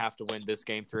 They have to win this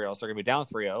game 3-0. So they're going to be down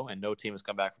 3-0, and no team has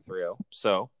come back from 3-0.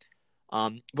 So,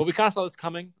 but we kind of saw this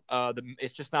coming.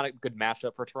 It's just not a good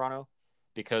matchup for Toronto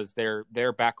because their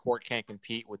backcourt can't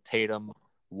compete with Tatum,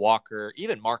 Walker.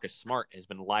 Even Marcus Smart has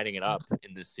been lighting it up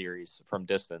in this series from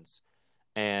distance,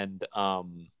 and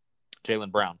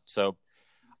Jaylen Brown. So,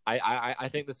 I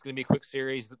think this is going to be a quick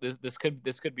series. This could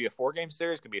be a 4-game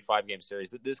series. Could be a 5-game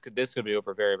series. This could be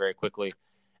over very, very quickly.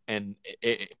 And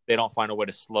they don't find a way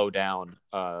to slow down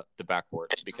the backcourt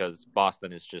because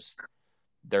Boston is just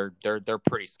they're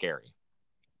pretty scary.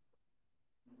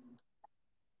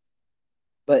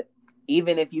 But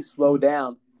even if you slow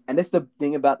down, and that's the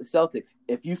thing about the Celtics,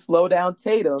 if you slow down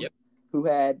Tatum, who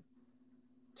had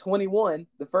 21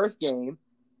 the first game,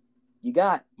 you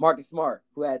got Marcus Smart,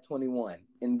 who had 21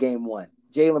 in game 1.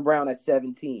 Jaylen Brown had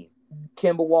 17.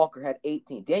 Kemba Walker had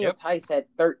 18. Daniel Tice had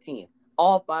 13.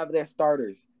 All 5 of their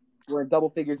starters were in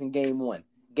double figures in game 1.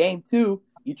 Game 2,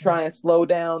 you try and slow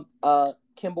down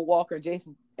Kemba Walker and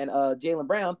Jaylen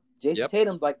Brown. Jason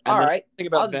Tatum's like, all right. The thing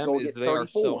about them go is get they 34. are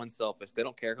so unselfish. They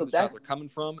don't care who the shots are coming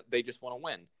from. They just want to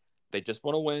win. They just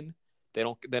want to win. They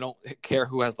don't care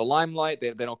who has the limelight.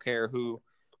 They don't care who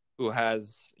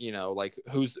has,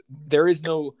 there is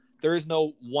no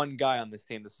one guy on this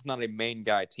team. This is not a main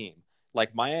guy team.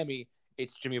 Like Miami,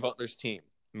 it's Jimmy Butler's team.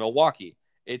 Milwaukee,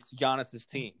 it's Giannis's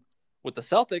team. With the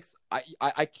Celtics,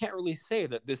 I can't really say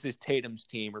that this is Tatum's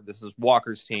team or this is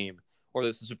Walker's team or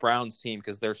this is Brown's team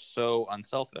because they're so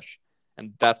unselfish.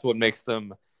 And that's what makes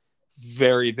them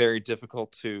very, very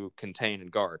difficult to contain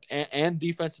and guard. And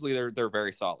defensively, they're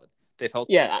very solid. They've held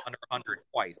under 100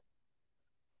 twice.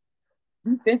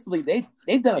 Defensively,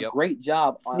 they've done a great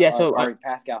job on guarding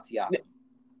Pascal Siakam.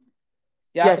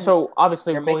 Yeah, so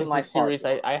obviously going into the series,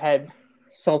 I had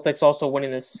Celtics also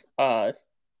winning this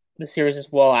the series as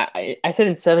well. I said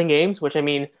in 7 games, which I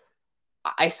mean,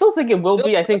 I still think it will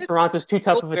be. I think Toronto's too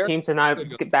tough of a team to not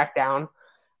get back down.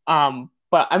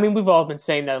 But I mean, we've all been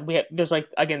saying that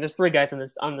there's 3 guys on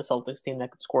the Celtics team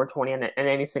that could score 20 in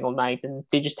any single night, and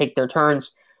they just take their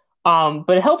turns. But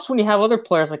it helps when you have other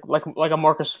players like a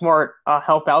Marcus Smart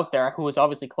help out there, who was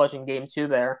obviously clutching game 2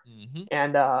 there. Mm-hmm.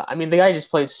 And I mean, the guy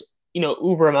just plays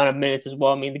uber amount of minutes as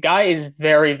well. I mean, the guy is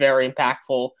very, very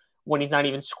impactful when he's not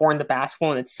even scoring the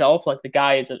basketball in itself. Like the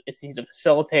guy he's a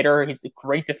facilitator. He's a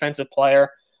great defensive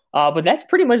player. But that's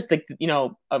pretty much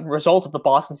a result of the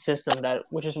Boston system,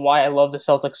 which is why I love the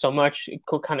Celtics so much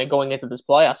kind of going into this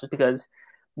playoffs, is because,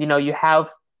 you have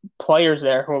players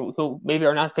there who maybe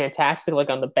are not fantastic,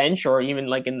 like on the bench or even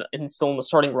like still in the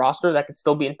starting roster, that could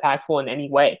still be impactful in any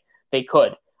way they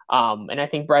could. And I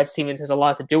think Brad Stevens has a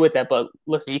lot to do with that. But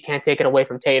listen, you can't take it away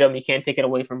from Tatum. You can't take it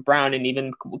away from Brown and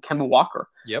even Kemba Walker.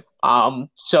 Yep.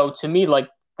 So to me, like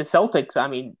the Celtics, I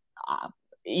mean,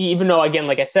 even though, again,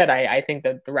 like I said, I think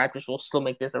that the Raptors will still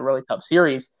make this a really tough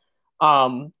series.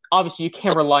 Obviously, you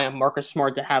can't rely on Marcus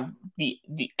Smart to have the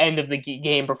end of the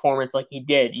game performance like he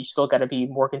did. You still got to be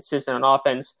more consistent on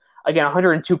offense. Again,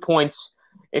 102 points.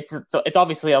 It's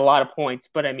obviously a lot of points,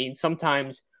 but I mean,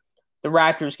 sometimes the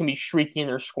Raptors can be streaky in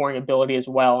their scoring ability as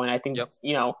well. And I think,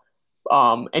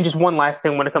 and just one last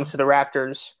thing when it comes to the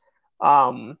Raptors,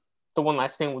 the one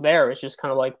last thing there is just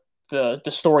kind of like the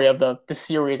story of the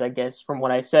series, I guess, from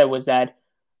what I said, was that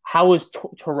how is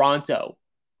Toronto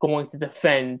going to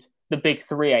defend the big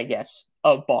 3, I guess,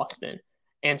 of Boston?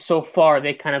 And so far,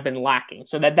 they've kind of been lacking.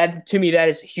 So that to me, that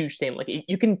is a huge thing. Like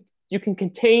you can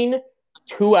contain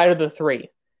 2 out of the 3,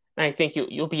 and I think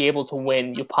you'll be able to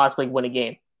win. You'll possibly win a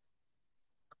game.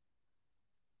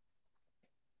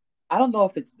 I don't know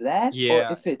if it's that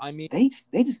or if it's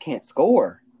they just can't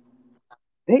score.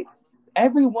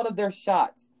 Every one of their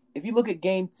shots. If you look at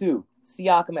game 2,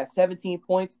 Siakam had 17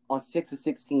 points on 6 of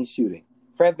 16 shooting.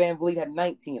 Fred VanVleet had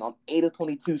 19 on 8 of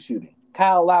 22 shooting.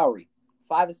 Kyle Lowry,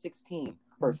 5 of 16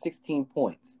 for 16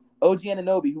 points. OG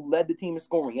Anunoby, who led the team in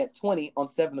scoring, had 20 on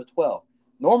 7 of 12.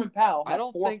 Norman Powell had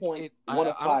 4 points, 1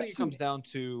 of 5 I don't think shooting. It comes down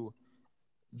to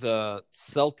the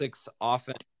Celtics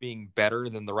offense being better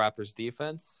than the Raptors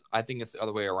defense. I think it's the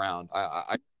other way around.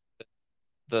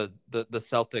 The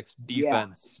Celtics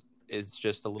defense is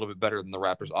just a little bit better than the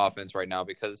Raptors offense right now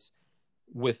because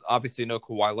with obviously no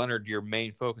Kawhi Leonard, your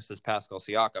main focus is Pascal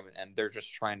Siakam, and they're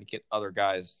just trying to get other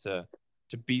guys to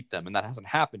beat them, and that hasn't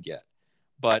happened yet.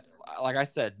 But like I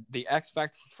said, the X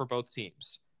factor for both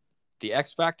teams. The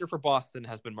X factor for Boston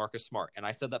has been Marcus Smart. And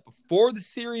I said that before the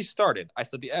series started. I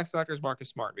said the X factor is Marcus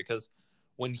Smart because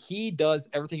when he does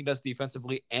everything he does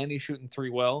defensively and he's shooting three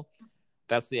well,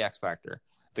 that's the X factor.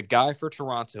 The guy for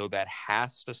Toronto that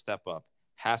has to step up,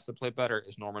 has to play better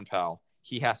is Norman Powell.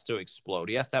 He has to explode.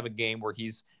 He has to have a game where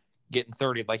he's getting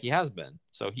 30 like he has been.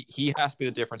 So he has to be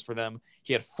the difference for them.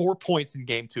 He had 4 points in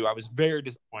game 2. I was very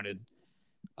disappointed.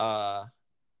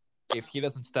 If he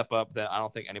doesn't step up, then I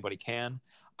don't think anybody can.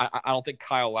 I don't think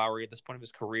Kyle Lowry at this point of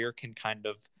his career can kind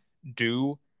of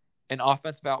do an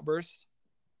offensive outburst.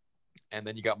 And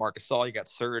then you got Marc Gasol, you got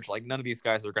Serge. Like, none of these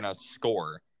guys are going to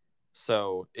score.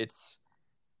 So it's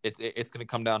going to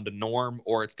come down to Norm,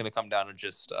 or it's going to come down to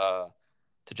just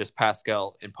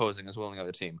Pascal imposing his will on the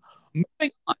other team.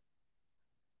 Moving on.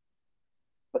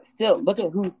 But still, look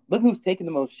who's taking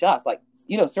the most shots. Like,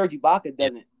 Serge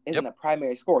Ibaka isn't a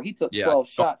primary scorer. He took 12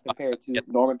 shots compared to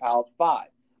Norman Powell's 5.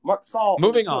 Marc Gasol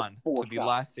moving on to the shots.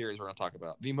 last series we're going to talk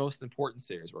about, the most important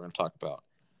series we're going to talk about,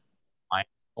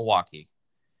 Milwaukee.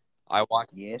 I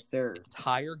watched the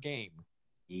entire game.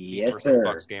 Yes, sir.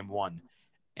 Bucks game 1,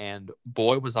 and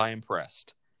boy was I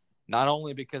impressed. Not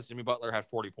only because Jimmy Butler had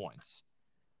 40 points,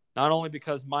 not only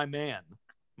because my man,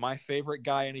 my favorite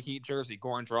guy in a Heat jersey,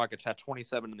 Goran Dragic, had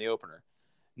 27 in the opener.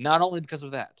 Not only because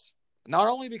of that. Not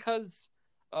only because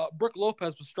Brook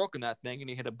Lopez was stroking that thing and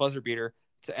he hit a buzzer beater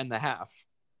to end the half.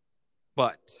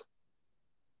 But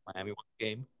Miami won the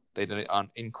game. They did it on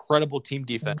incredible team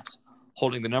defense,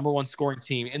 holding the number 1 scoring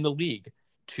team in the league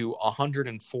to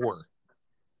 104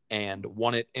 and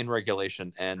won it in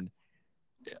regulation. And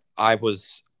I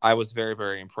was very,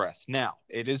 very impressed. Now,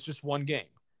 it is just one game,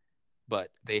 but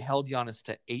they held Giannis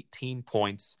to 18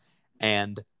 points.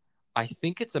 And I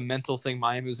think it's a mental thing.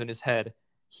 Miami was in his head.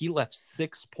 He left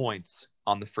 6 points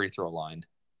on the free throw line.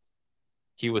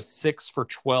 He was 6 for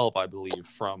 12, I believe,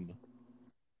 from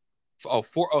so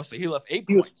he left 8 points.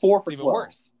 He was 4 for 12. Even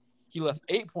worse. He left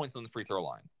 8 points on the free throw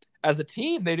line. As a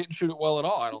team, they didn't shoot it well at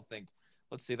all, I don't think.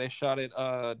 Let's see, they shot it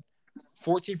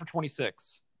 14 for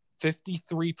 26,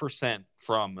 53%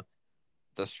 from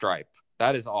the stripe.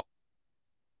 That is all.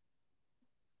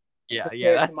 Yeah,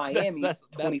 that's Miami. That's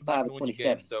 25 to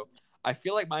 27. So I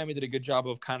feel like Miami did a good job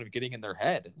of kind of getting in their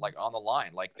head, like on the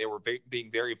line. Like they were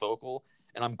being very vocal,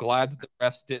 and I'm glad that the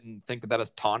refs didn't think that as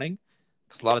taunting,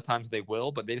 because a lot of times they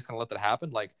will, but they just kind of let that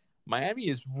happen. Like, Miami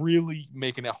is really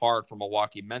making it hard for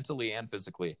Milwaukee mentally and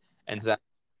physically. And Zach,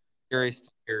 curious to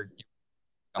hear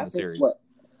on the series.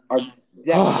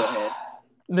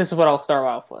 This is what I'll start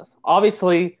off with.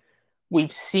 Obviously,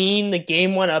 we've seen the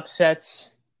game 1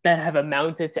 upsets that have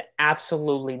amounted to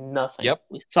absolutely nothing. Yep.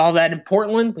 We saw that in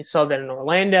Portland. We saw that in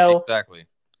Orlando. Exactly.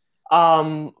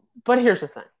 But here's the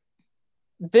thing.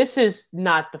 This is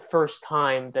not the first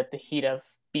time that the Heat have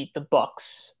beat the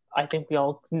Bucks. I think we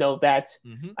all know that.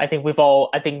 Mm-hmm. I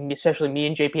think especially me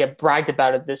and JP have bragged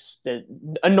about it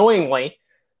annoyingly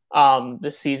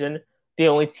this season. The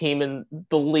only team in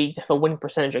the league to have a win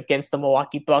percentage against the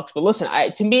Milwaukee Bucks. But listen,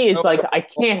 to me, it's I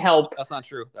can't help. That's not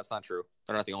true.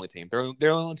 They're not the only team. They're the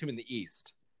only team in the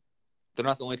East. They're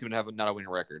not the only team to have not a winning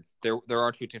record. There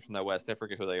are 2 teams from the West. I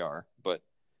forget who they are, but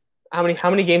how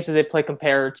many games did they play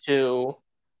compared to?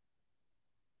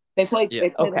 They played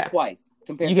them twice.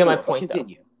 You get my point.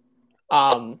 Continue.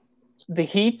 The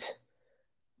Heat,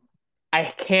 I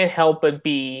can't help but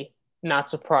be not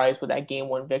surprised with that game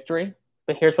 1 victory.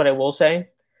 But here's what I will say,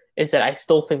 is that I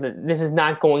still think that this is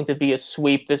not going to be a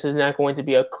sweep. This is not going to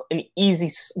be an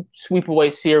easy sweep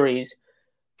away series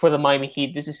for the Miami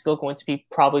Heat. This is still going to be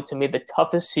probably, to me, the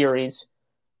toughest series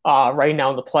right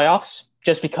now in the playoffs,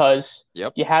 just because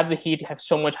you have the Heat have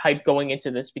so much hype going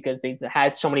into this because they've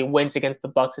had so many wins against the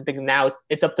Bucks. I think now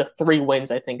it's up to 3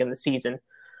 wins, I think, in the season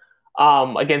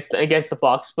against the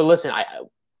Bucks. But listen,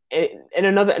 and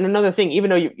another thing,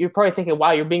 even though you're probably thinking,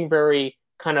 wow, you're being very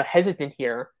kind of hesitant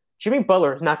here. Jimmy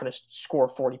Butler is not going to score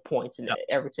 40 points in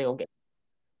every single game.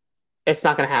 It's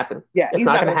not going to happen. Yeah, it's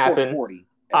not going to happen. 40.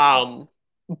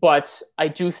 But I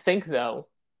do think, though,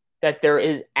 that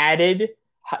there's added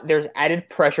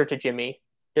pressure to Jimmy.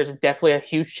 There's definitely a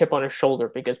huge chip on his shoulder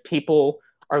because people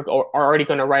are already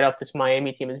going to write up this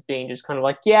Miami team as being just kind of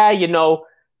like,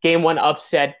 game 1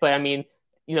 upset, but I mean,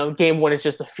 game 1 is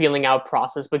just a feeling out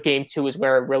process, but game 2 is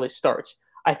where it really starts.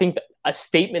 I think that a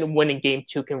statement win in game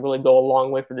 2 can really go a long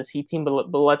way for this Heat team,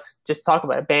 but let's just talk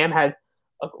about it. Bam had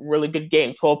a really good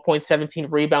game, 12 points, 17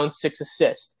 rebounds, 6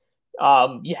 assists.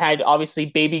 You had, obviously,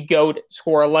 Baby Goat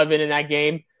score 11 in that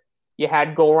game. You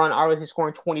had Goran obviously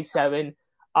scoring 27.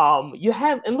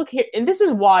 And look here, and this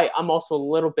is why I'm also a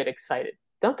little bit excited.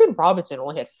 Duncan Robinson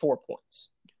only had 4 points.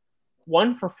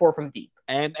 1 for 4 from deep.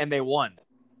 And they won.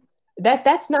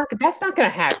 That's not going to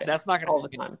happen. That's not going to all the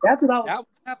time. That's what I was. That would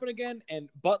happen again. And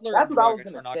Butler That's and what I was Dragic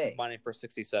gonna are not say. combining for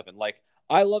 67. Like,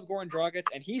 I love Goran Dragic,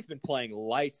 and he's been playing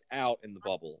lights out in the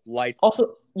bubble.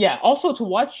 Also to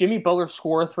watch Jimmy Butler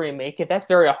score a 3 and make it, that's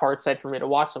very a hard sight for me to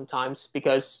watch sometimes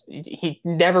because he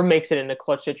never makes it in a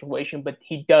clutch situation, but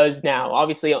he does now.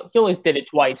 Obviously, he only did it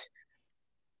twice.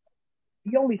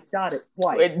 He only shot it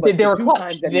twice. But They were the 2 clutch.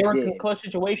 times that They he were did, in clutch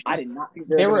situations. I did not think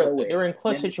They were were in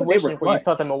clutch But they were situations where you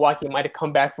thought that clutch. Milwaukee might have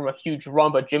come back from a huge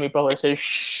run, but Jimmy Butler says,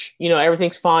 "Shh,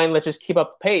 everything's fine. Let's just keep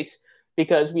up the pace."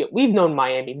 Because we've known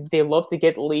Miami, they love to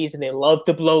get leads and they love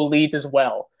to blow leads as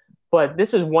well. But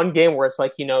this is one game where it's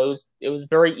like it was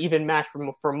very even match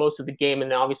for most of the game,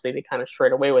 and then obviously they kind of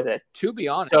strayed away with it. To be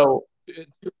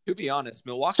honest,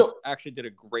 Milwaukee actually did a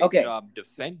great job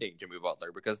defending Jimmy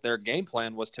Butler because their game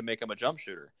plan was to make him a jump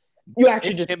shooter. You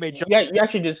actually just reminded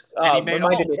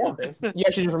me of something. You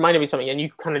actually just reminded me of something, and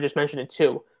you kind of just mentioned it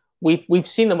too. We've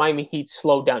seen the Miami Heat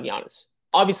slow down Giannis.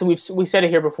 Obviously, we said it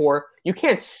here before. You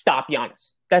can't stop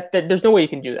Giannis. That there's no way you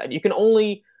can do that. You can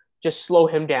only just slow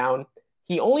him down.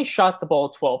 He only shot the ball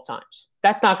 12 times.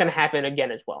 That's not going to happen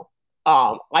again as well.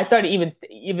 I thought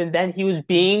even then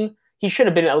he should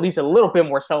have been at least a little bit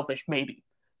more selfish, maybe,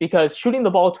 because shooting the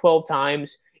ball 12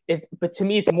 times but to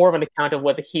me, it's more of an account of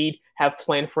what the Heat have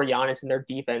planned for Giannis and their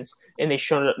defense, and they've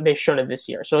shown it this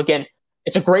year. So again,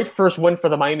 it's a great first win for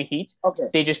the Miami Heat. Okay.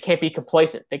 They just can't be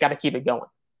complacent. They got to keep it going.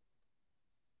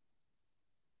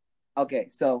 Okay,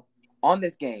 so on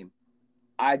this game,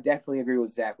 I definitely agree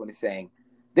with Zach when he's saying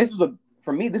this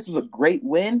was a great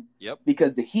win. Yep.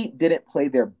 Because the Heat didn't play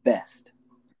their best.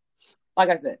 Like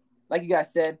you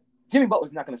guys said, Jimmy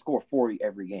Butler's not going to score 40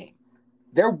 every game.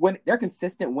 Their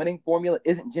consistent winning formula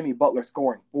isn't Jimmy Butler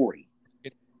scoring 40.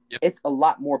 Yep. It's a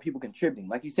lot more people contributing.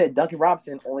 Like you said, Duncan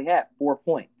Robinson only had 4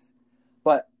 points.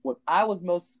 But what I was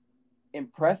most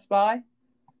impressed by,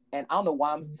 and I don't know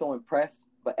why I'm so impressed,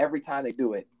 but every time they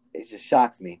do it, it just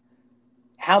shocks me.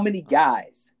 How many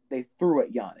guys they threw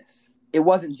at Giannis. It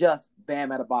wasn't just Bam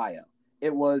Adebayo.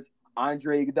 It was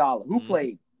Andre Iguodala, who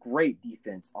played great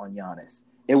defense on Giannis.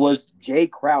 It was Jay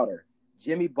Crowder,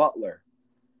 Jimmy Butler.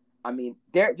 I mean,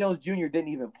 Derrick Jones Jr. didn't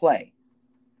even play.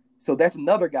 So that's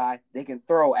another guy they can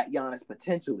throw at Giannis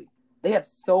potentially. They have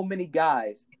so many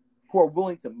guys who are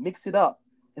willing to mix it up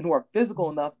and who are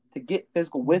physical enough to get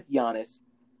physical with Giannis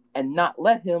and not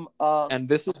let him and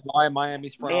this is why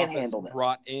Miami's front office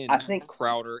brought in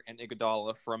Crowder and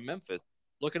Iguodala from Memphis.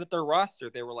 Looking at their roster,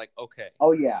 they were like, okay,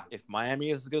 if Miami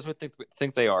is as good as we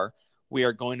think they are, we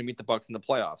are going to meet the Bucks in the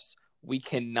playoffs. We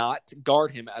cannot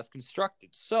guard him as constructed.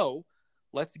 So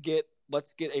let's get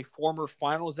a former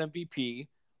Finals MVP,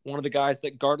 one of the guys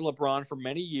that guarded LeBron for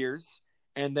many years,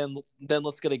 and then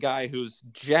let's get a guy who's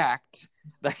jacked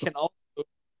that can also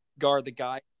guard the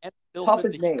guy and still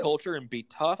fit the culture and be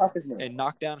tough and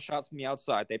knock down shots from the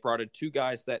outside. They brought in 2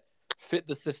 guys that fit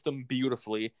the system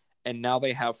beautifully, and now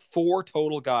they have 4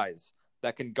 total guys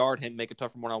that can guard him, make it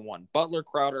tough from one-on-one. Butler,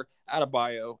 Crowder,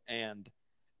 Adebayo, and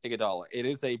Iguodala. It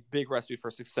is a big recipe for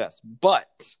success.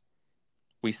 But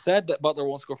we said that Butler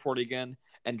won't score 40 again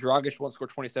and Dragic won't score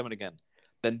 27 again.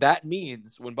 Then that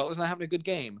means when Butler's not having a good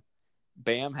game,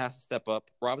 Bam has to step up,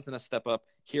 Robinson has to step up,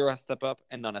 Hero has to step up,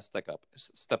 and Nunn has to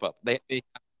step up.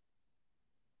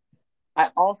 I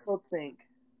also think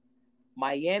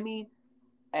Miami,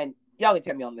 and y'all can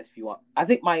tell me on this if you want, I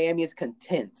think Miami is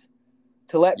content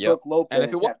to let Brook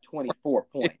Lopez have 24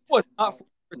 points.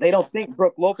 They don't think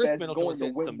Brook Lopez is going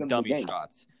to win them the game.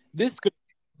 Shots. This could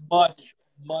be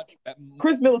much better.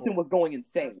 Chris Middleton was going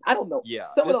insane. I don't know. Yeah,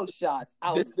 some of those shots,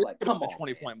 I was like, come on.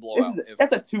 20-point blowout.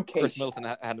 That's a 2K Chris Middleton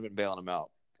hadn't been bailing him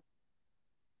out.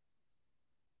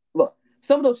 Look,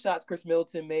 some of those shots Chris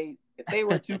Middleton made, if they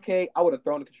were 2K, I would have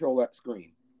thrown the controller at the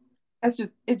screen. It's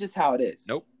just how it is.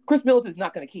 Nope. Chris Middleton's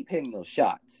not going to keep hitting those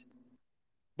shots.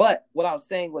 But what I was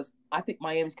saying was, I think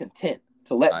Miami's content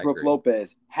to let Brook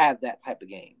Lopez have that type of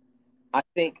game. I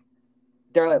think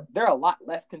they're a lot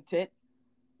less content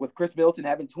with Chris Middleton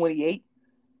having 28,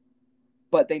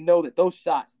 but they know that those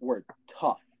shots were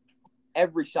tough.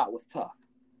 Every shot was tough.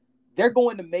 They're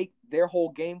going to make their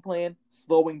whole game plan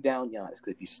slowing down Giannis.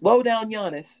 Because if you slow down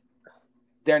Giannis,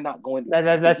 they're not going to.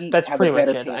 That's pretty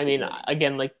much it. I mean,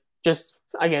 again,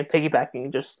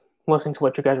 piggybacking, just listening to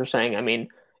what you guys are saying. I mean,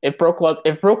 if Brook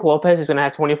Lopez is going to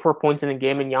have 24 points in a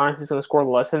game and Giannis is going to score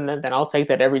less than that, then I'll take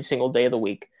that every single day of the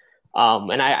week.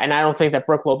 And I don't think that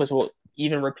Brook Lopez will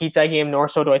even repeat that game, nor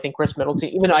so do I think Chris Middleton.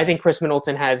 Even though I think Chris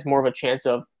Middleton has more of a chance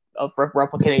of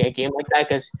replicating a game like that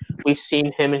because we've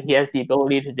seen him and he has the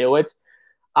ability to do it.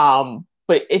 But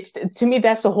But it's to me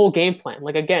that's the whole game plan.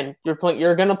 Like again,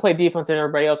 you're gonna play defense and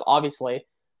everybody else, obviously.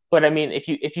 But I mean,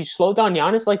 if you slow down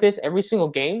Giannis like this every single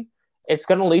game, it's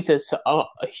gonna lead to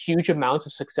a huge amount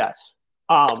of success.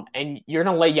 And you're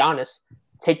gonna let Giannis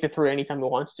take the three anytime he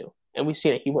wants to, and we've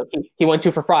seen it. He went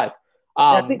 2 for 5.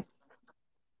 I think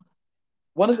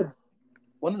one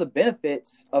of the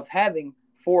benefits of having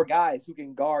 4 guys who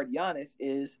can guard Giannis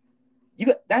is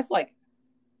that's like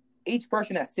each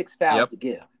person has 6 fouls to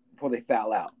give before they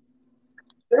foul out.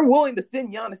 They're willing to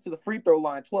send Giannis to the free throw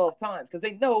line 12 times because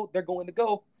they know they're going to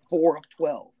go 4 of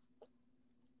 12.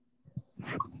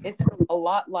 It's a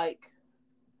lot like,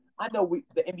 I know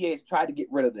the NBA has tried to get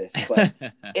rid of this, but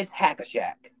it's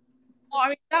Hack-a-Shaq. Well, I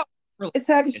mean, it's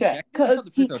Hack-a-Shaq because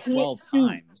he can't 12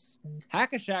 times.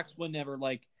 Hack-a-Shaq's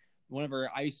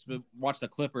whenever I used to watch the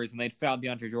Clippers and they'd foul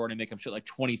DeAndre Jordan and make him shoot like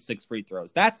 26 free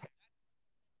throws. That's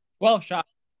 12 shots.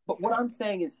 But what I'm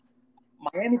saying is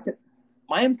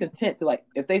Miami's content to, like,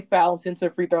 if they foul him since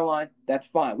their free throw line, that's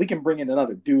fine. We can bring in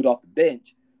another dude off the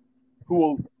bench who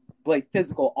will play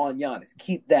physical on Giannis.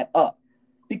 Keep that up.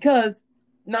 Because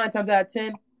 9 times out of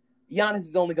 10, Giannis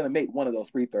is only going to make one of those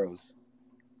free throws.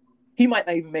 He might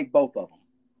not even make both of them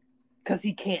because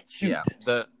he can't shoot. Yeah,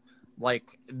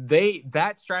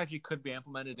 that strategy could be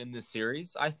implemented in this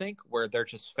series, I think, where they're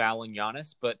just fouling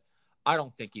Giannis, but I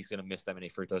don't think he's going to miss that many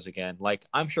free throws again. Like,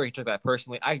 I'm sure he took that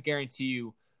personally. I guarantee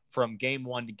you from game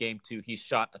 1 to game 2, he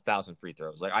shot 1,000 free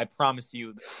throws. Like, I promise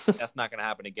you that's not going to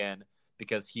happen again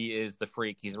because he is the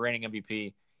freak. He's reigning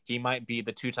MVP. He might be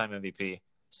the 2-time MVP.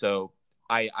 So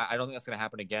I don't think that's going to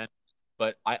happen again.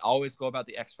 But I always go about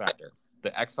the X factor.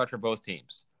 The X factor of both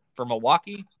teams. For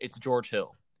Milwaukee, it's George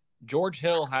Hill. George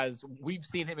Hill we've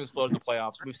seen him explode in the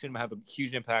playoffs. We've seen him have a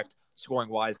huge impact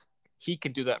scoring-wise. He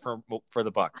can do that for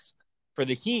the Bucks. For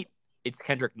the Heat, it's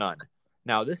Kendrick Nunn.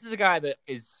 Now, this is a guy that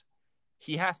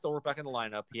he has to work back in the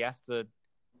lineup. He has to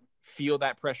feel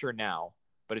that pressure now.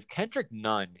 But if Kendrick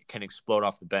Nunn can explode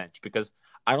off the bench, because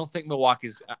I don't think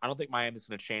Miami's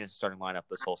going to change the starting lineup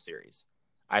this whole series.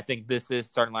 I think this is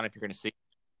starting lineup you're going to see.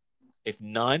 If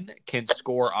Nunn can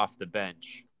score off the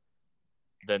bench,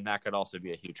 then that could also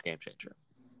be a huge game changer.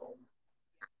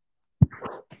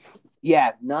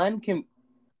 Yeah, Nunn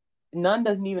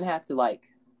doesn't even have to, like,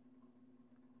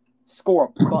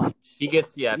 score a bunch. He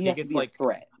gets like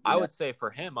threat. I would say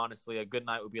for him, honestly, a good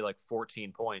night would be like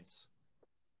 14 points.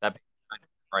 That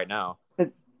right now.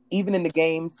 Because even in the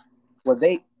games where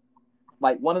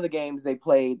one of the games they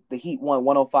played, the Heat won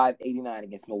 105-89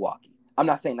 against Milwaukee. I'm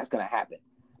not saying that's going to happen,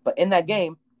 but in that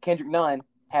game, Kendrick Nunn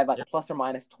had like a plus or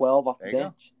minus 12 off the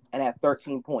bench and had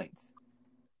 13 points.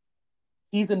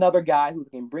 He's another guy who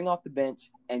can bring off the bench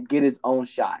and get his own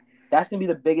shot. That's going to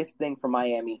be the biggest thing for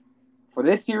Miami for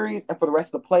this series and for the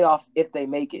rest of the playoffs if they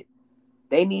make it.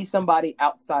 They need somebody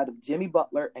outside of Jimmy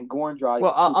Butler and Goran Dragic.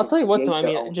 Well, I'll tell you what, though. I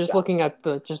mean, just looking at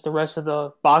the rest of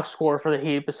the box score for the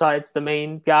Heat, besides the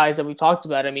main guys that we talked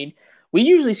about, I mean, we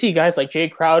usually see guys like Jay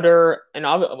Crowder, and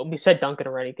we said Duncan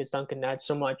already because Duncan adds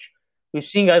so much. We've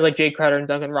seen guys like Jay Crowder and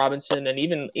Duncan Robinson, and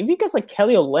even guys like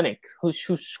Kelly Olynyk, who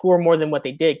score more than what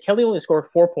they did. Kelly only scored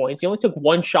 4 points. He only took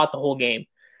 1 shot the whole game.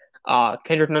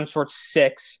 Kendrick Nunn scored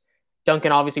 6.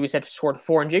 Duncan, obviously, we said scored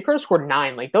 4, and Jay Crowder scored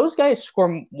 9. Like, those guys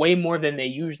score way more than they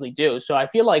usually do. So I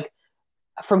feel like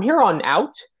from here on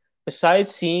out,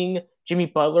 besides seeing Jimmy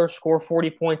Butler score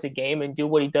 40 points a game and do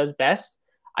what he does best,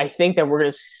 I think that we're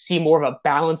going to see more of a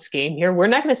balanced game here. We're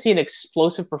not going to see an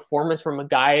explosive performance from a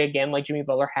guy, again, like Jimmy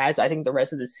Butler has, I think, the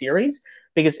rest of the series.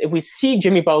 Because if we see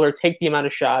Jimmy Butler take the amount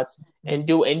of shots and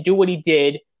do what he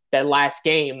did that last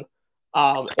game,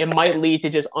 it might lead to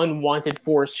just unwanted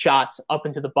forced shots up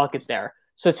into the bucket there.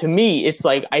 So to me, it's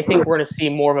like I think we're going to see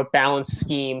more of a balanced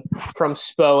scheme from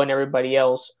Spo and everybody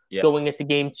else going into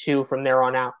game 2 from there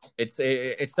on out. It's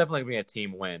definitely going to be a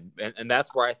team win, and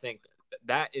that's where I think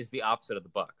that is the opposite of the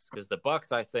Bucks, because the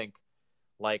Bucks, I think,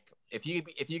 like if you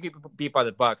get beat by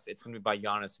the Bucks, it's going to be by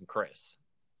Giannis and Chris.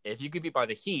 If you get beat by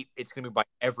the Heat, it's going to be by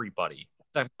everybody.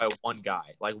 It's not by one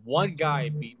guy. Like one guy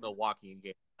beat Milwaukee in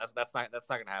game. That's not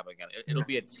going to happen again. It'll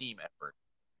be a team effort,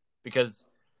 because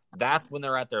that's when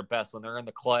they're at their best, when they're in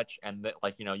the clutch, and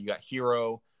you got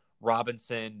Hero,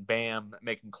 Robinson, Bam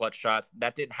making clutch shots.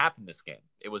 That didn't happen this game.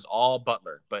 It was all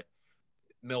Butler. But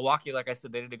Milwaukee, like I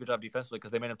said, they did a good job defensively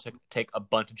because they made him take a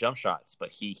bunch of jump shots, but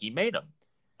he made them.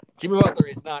 Jimmy Butler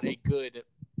is not a good,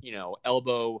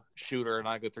 elbow shooter,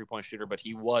 not a good 3-point shooter, but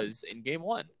he was in game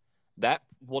 1. That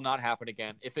will not happen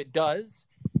again. If it does,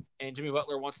 and Jimmy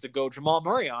Butler wants to go Jamal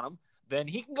Murray on him, then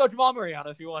he can go Jamal Murray on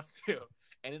him if he wants to.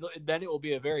 And then it will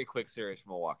be a very quick series for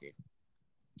Milwaukee.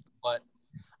 But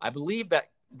I believe that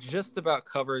just about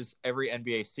covers every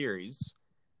NBA series.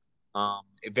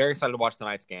 Very excited to watch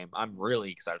tonight's game. I'm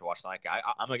really excited to watch tonight.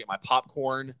 I'm gonna get my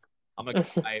popcorn. I'm gonna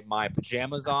get my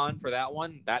pajamas on for that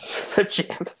one.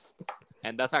 Pajamas.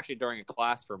 And that's actually during a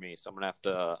class for me, so I'm gonna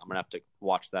have to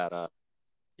watch that.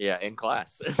 In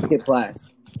class. In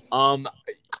class.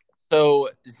 So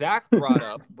Zach brought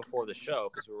up before the show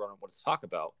because we were wondering what to talk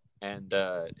about, and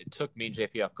it took me and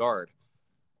JP off guard.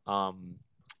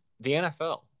 The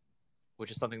NFL,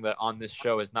 which is something that on this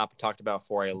show has not been talked about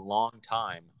for a long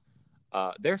time.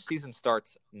 Their season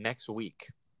starts next week,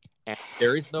 and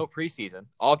there is no preseason.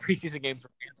 All preseason games are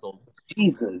canceled.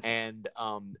 Jesus. And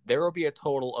there will be a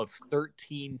total of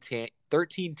 13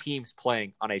 teams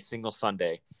playing on a single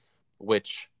Sunday,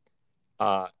 which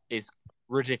is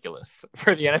ridiculous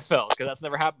for the NFL because that's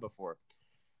never happened before.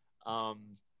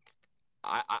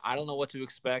 I don't know what to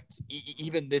expect.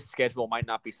 Even this schedule might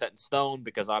not be set in stone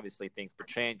because obviously things could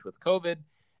change with COVID,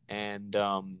 and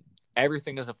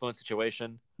everything is a fluid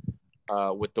situation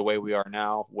with the way we are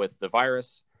now with the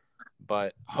virus.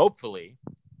 But hopefully,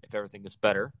 if everything is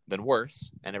better than worse,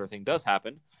 and everything does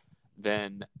happen,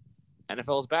 then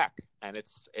NFL is back, and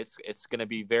it's going to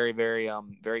be very, very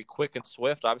very quick and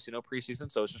swift. Obviously, no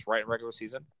preseason, so it's just right in regular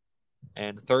season.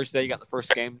 And Thursday, you got the first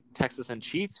game, Texas and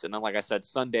Chiefs, and then, like I said,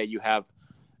 Sunday you have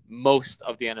most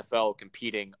of the NFL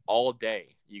competing all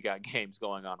day. You got games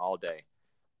going on all day.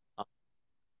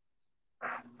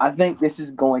 I think this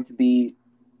is going to be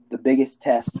the biggest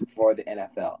test for the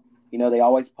NFL. You know, they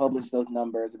always publish those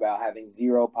numbers about having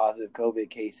 0 positive COVID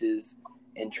cases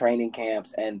in training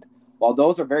camps. And while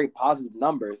those are very positive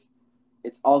numbers,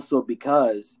 it's also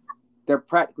because they're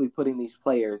practically putting these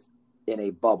players in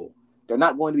a bubble. They're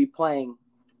not going to be playing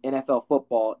NFL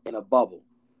football in a bubble.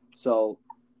 So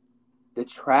the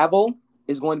travel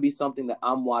is going to be something that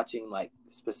I'm watching like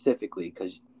specifically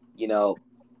because, you know,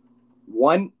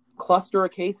 one cluster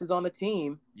of cases on the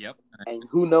team. Yep. And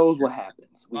who knows what happens.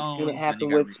 We've seen it happen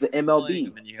with the MLB.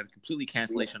 And then you have completely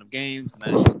cancellation of games, and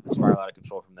then it's just spiral out of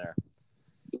control from there.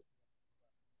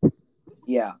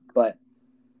 Yeah, but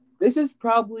this is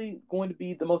probably going to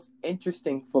be the most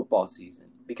interesting football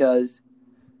season because,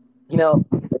 you know,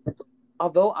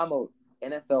 although I'm a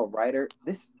NFL writer,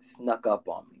 this snuck up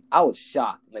on me. I was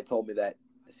shocked when they told me that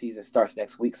the season starts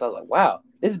next week. So I was like, wow,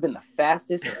 this has been the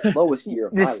fastest and slowest year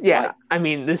of my life. I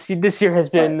mean, this year has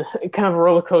been kind of a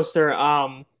roller coaster.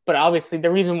 But obviously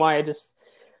the reason why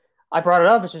I brought it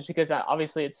up is just because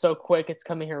obviously it's so quick. It's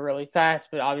coming here really fast.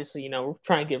 But obviously, you know, I'm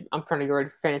trying to get ready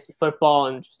for fantasy football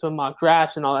and just doing mock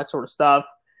drafts and all that sort of stuff.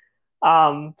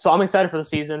 So I'm excited for the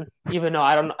season, even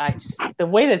though the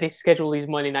way that they schedule these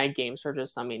Monday night games are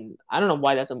just, I mean, I don't know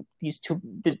why these two,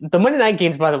 the Monday night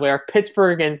games, by the way, are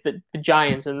Pittsburgh against the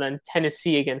Giants and then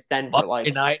Tennessee against Denver.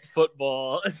 Monday night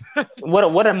football.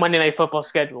 what a Monday night football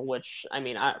schedule, which, I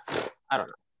mean, I don't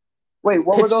know. Wait,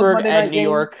 what Pittsburgh were those Monday night at New games?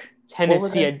 York,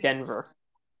 Tennessee at Denver.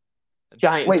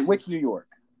 Giants. Wait, which New York?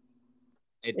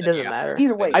 It doesn't matter.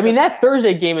 Either way. I mean, that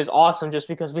Thursday game is awesome just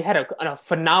because we had a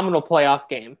phenomenal playoff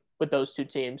game with those two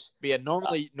teams. But yeah,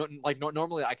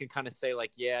 normally I can kind of say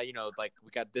like, yeah, you know, like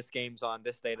we got this game's on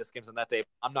this day, this game's on that day.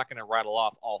 I'm not going to rattle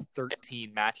off all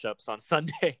 13 matchups on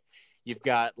Sunday. You've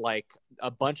got like a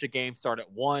bunch of games start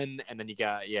at 1, and then you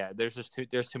got there's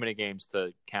too many games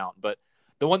to count. But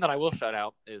the one that I will shout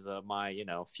out is my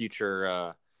future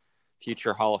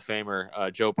Hall of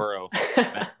Famer Joe Burrow,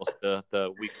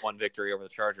 the Week 1 victory over the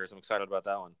Chargers. I'm excited about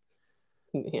that one.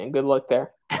 Yeah, good luck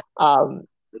there. The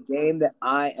game that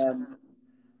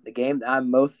I'm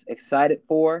most excited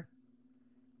for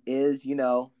is,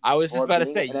 I was just about to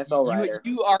say, NFL writer.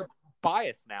 You are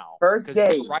biased now. First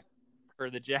game for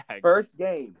the Jags. First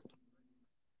game.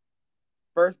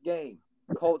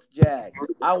 Colts Jags.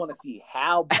 I want to see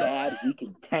how bad we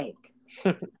can tank.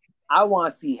 I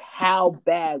want to see how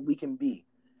bad we can be.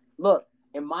 Look,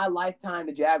 in my lifetime,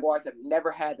 the Jaguars have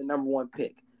never had the number 1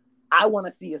 pick. I want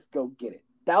to see us go get it.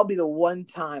 That'll be the one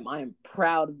time I am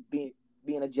proud of being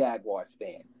a Jaguars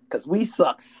fan because we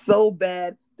suck so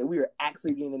bad that we are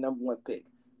actually being the number 1 pick.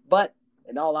 But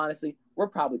in all honesty, we're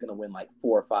probably going to win like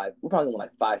 4 or 5. We're probably going to win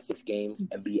like 5-6 games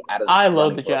and be out of the I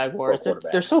love the Jaguars.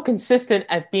 They're so consistent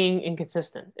at being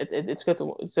inconsistent. It's good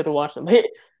to watch them. Hey,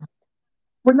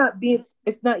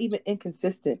 it's not even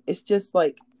inconsistent. It's just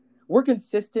like we're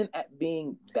consistent at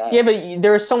being bad. Yeah, but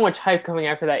there was so much hype coming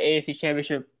after that AFC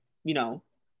Championship,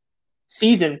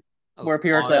 season where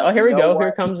people are like, oh, here we go.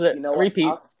 Here comes the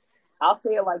repeat. I'll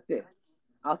say it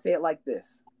like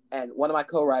this. And one of my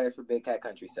co-writers for Big Cat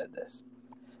Country said this.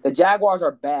 The Jaguars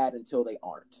are bad until they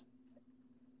aren't.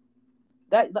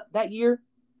 That year,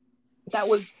 that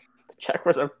was... The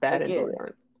Jaguars are bad until they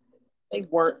aren't.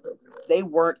 They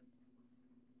weren't.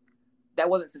 that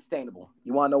wasn't sustainable.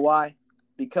 You want to know why?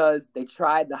 Because they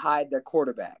tried to hide their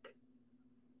quarterback.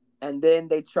 And then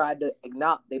they tried to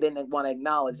they didn't want to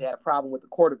acknowledge they had a problem with the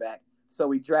quarterback. So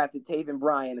we drafted Taven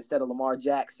Bryan instead of Lamar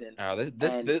Jackson. Oh,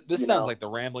 this sounds like the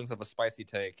ramblings of a spicy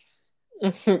take. I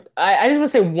just want to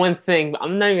say one thing, but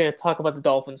I'm not even going to talk about the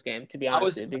Dolphins game, to be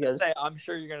honest with you, because I'm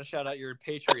sure you're going to shout out your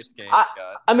Patriots game.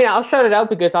 I mean, I'll shout it out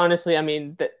because honestly, I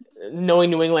mean, knowing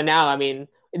New England now, I mean,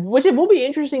 which it will be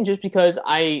interesting just because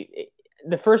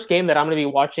the first game that I'm going to be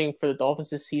watching for the Dolphins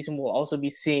this season will also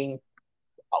be seeing,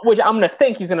 which I'm going to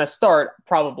think he's going to start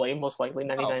probably, most likely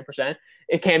 99%,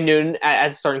 Cam Newton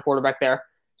as a starting quarterback there.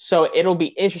 So it'll be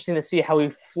interesting to see how he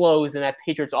flows in that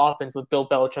Patriots offense with Bill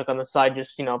Belichick on the side,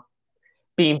 just,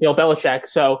 being Bill Belichick.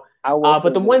 So,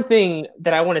 but the one thing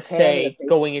that I want to say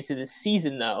going into this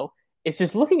season, though, is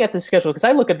just looking at the schedule, because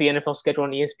I look at the NFL schedule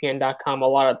on ESPN.com a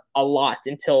lot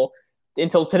until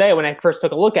today when I first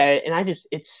took a look at it, and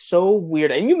it's so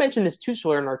weird. And you mentioned this too,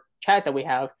 Sawyer, in our chat that we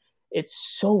have. It's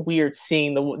so weird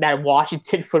seeing that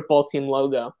Washington football team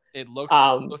logo. It looks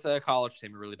like a college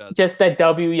team. It really does. Just that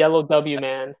yellow W,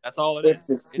 man. That's all it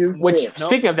is.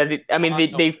 Speaking of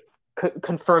that, they've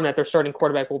confirmed that their starting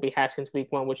quarterback will be Haskins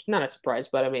week 1, which is not a surprise,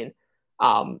 but I mean,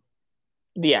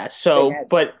 yeah. So,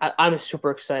 but I'm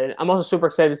super excited. I'm also super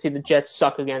excited to see the Jets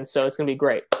suck again. So it's gonna be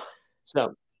great.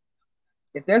 So,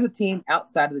 if there's a team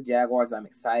outside of the Jaguars, I'm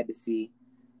excited to see.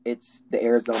 It's the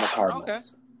Arizona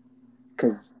Cardinals,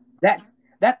 because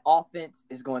that offense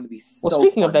is going to be so. Well,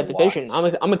 speaking of that division,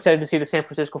 I'm excited to see the San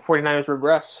Francisco 49ers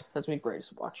regress. That's gonna be great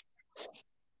to watch.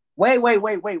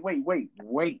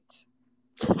 Wait.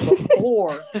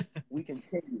 Before we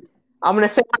continue, I'm gonna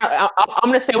say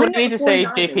what you need to say,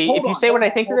 JP. If you say what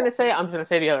I think you're gonna say, I'm just gonna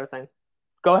say the other thing.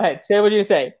 Go ahead, say what you're gonna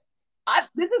say.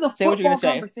 This is a football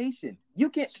conversation.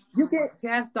 You can't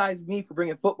chastise me for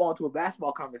bringing football into a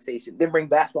basketball conversation, then bring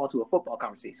basketball into a football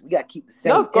conversation. We gotta keep the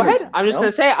same. No, go ahead. I'm just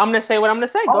gonna say. I'm gonna say what I'm gonna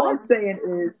say. All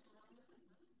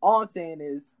I'm saying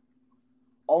is.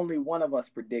 Only one of us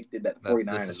predicted that the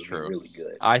 49ers would be really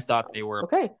good. I thought they were.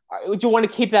 Okay. Do you want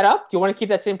to keep that up? Do you want to keep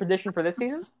that same prediction for this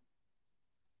season?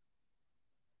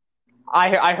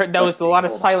 I heard that was a lot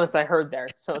of silence I heard there.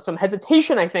 So some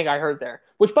hesitation I think I heard there.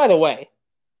 Which, by the way,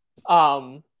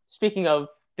 speaking of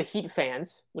the Heat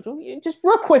fans, just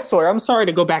real quick, Sawyer, I'm sorry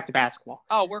to go back to basketball.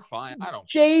 Oh, we're fine. I don't.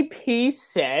 JP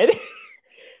said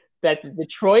that the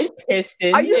Detroit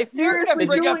Pistons. Are you seriously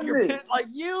bring doing up your this? Like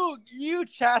you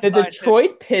chastise the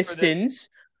Detroit Pistons.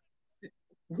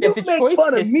 The Detroit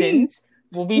Pistons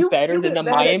will be better than the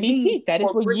Miami Heat. That is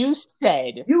what you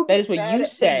said. That is what you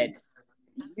said.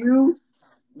 You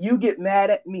get mad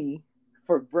at me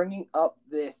for bringing up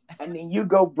this, and then you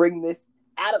go bring this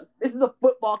out of. This is a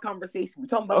football conversation. We're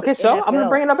talking about. Okay, so NFL. I'm going to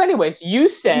bring it up anyways. You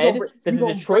said that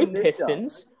the Detroit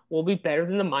Pistons will be better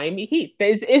than the Miami Heat.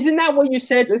 Isn't that what you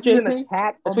said? This is an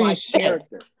attack on my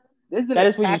character. That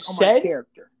is what you said.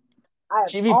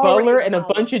 Jimmy Butler and a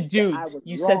bunch of dudes.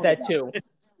 You said that too.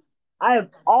 I have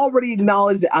already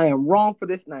acknowledged that I am wrong for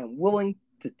this, and I am willing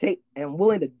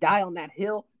to die on that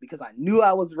hill because I knew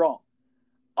I was wrong.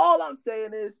 All I'm saying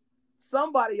is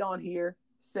somebody on here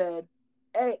said,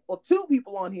 two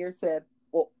people on here said,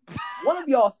 one of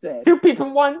y'all said. Two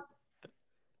people, one?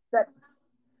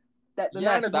 That the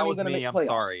Niners that was going to me. make I'm playoffs.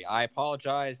 Sorry. I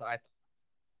apologize.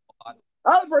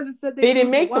 Other person said they didn't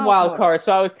make the wild card,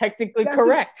 so I was technically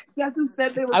correct. Guess who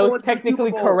said they were I was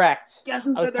technically correct. Guess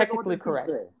who I was said technically correct.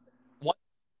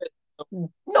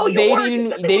 No, they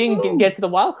didn't get to the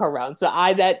wild card round, so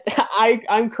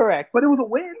I'm correct. But it was a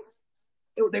win.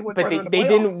 They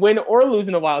didn't win or lose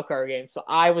in the wild card game, so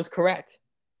I was correct.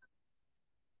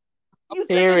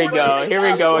 Here we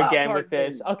go again with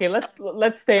this. Okay,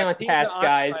 let's stay on task,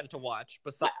 guys. To watch,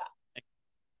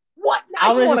 what?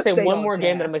 I'm going to just say one more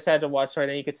game that I'm excited to watch. Sorry,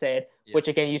 then you could say it. Yeah. Which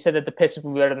again, you said that the Pistons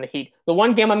will be better than the Heat. The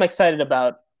one game I'm excited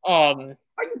about,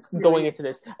 going into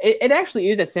this, it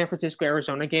actually is a San Francisco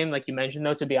Arizona game, like you mentioned,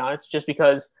 though. To be honest, just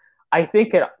because I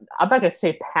think I'm not going to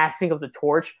say passing of the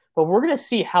torch, but we're going to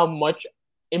see how much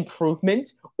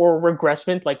improvement or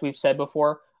regressment, like we've said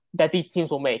before, that these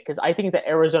teams will make. Because I think that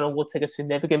Arizona will take a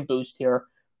significant boost here.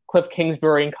 Cliff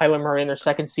Kingsbury and Kyler Murray in their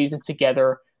second season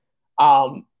together.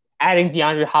 Adding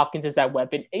DeAndre Hopkins as that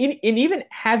weapon, and even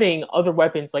having other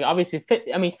weapons, like obviously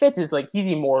Fitz is like he's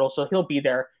immortal, so he'll be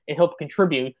there and he'll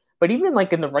contribute. But even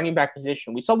like in the running back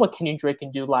position, we saw what Kenyon Drake can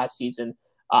do last season,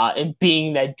 and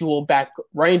being that dual back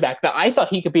running back. That I thought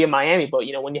he could be in Miami, but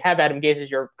when you have Adam Gase as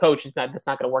your coach, that's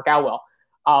not going to work out well.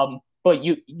 But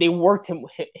they worked him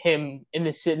in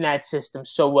that system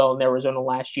so well in Arizona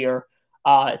last year.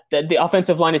 The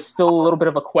offensive line is still a little bit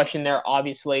of a question there.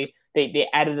 Obviously, they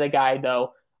added a guy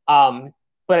though.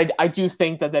 But I do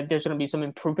think that there's going to be some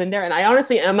improvement there. And I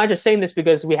honestly, and I'm not just saying this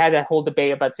because we had that whole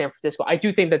debate about San Francisco. I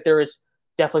do think that there is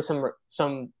definitely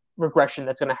some regression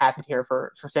that's going to happen here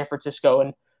for San Francisco.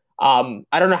 And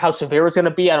I don't know how severe it's going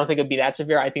to be. I don't think it'd be that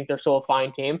severe. I think they're still a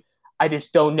fine team. I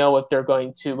just don't know if they're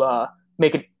going to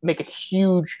make a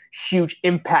huge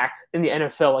impact in the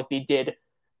NFL like they did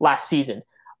last season.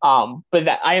 But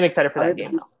I am excited for that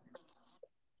game now.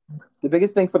 The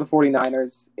biggest thing for the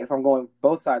 49ers, if I'm going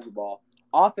both sides of the ball,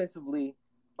 offensively,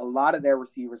 a lot of their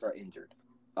receivers are injured.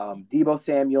 Deebo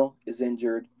Samuel is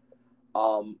injured.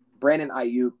 Brandon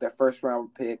Ayuk, their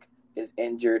first-round pick, is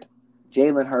injured.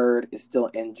 Jalen Hurd is still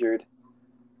injured.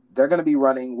 They're going to be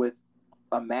running with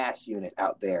a mass unit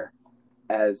out there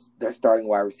as their starting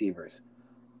wide receivers.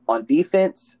 On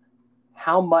defense,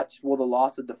 how much will the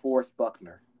loss of DeForest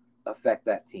Buckner affect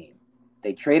that team?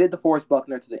 They traded DeForest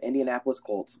Buckner to the Indianapolis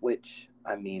Colts, which,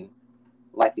 I mean,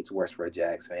 life gets worse for a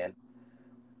Jags fan.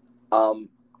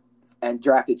 And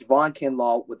drafted Javon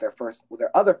Kinlaw with their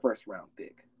other first-round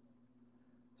pick.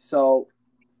 So,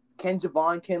 can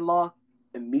Javon Kinlaw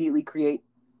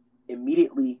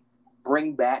immediately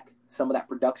bring back some of that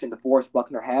production DeForest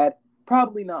Buckner had?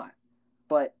 Probably not.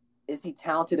 But is he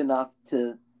talented enough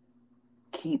to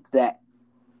keep that,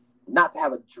 not to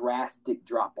have a drastic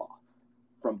drop-off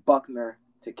from Buckner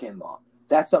to Kinlaw?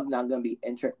 That's something I'm going to be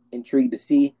intrigued to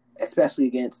see, especially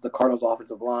against the Cardinals'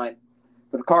 offensive line.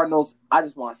 For the Cardinals, I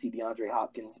just want to see DeAndre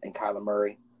Hopkins and Kyler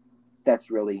Murray.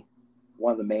 That's really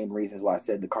one of the main reasons why I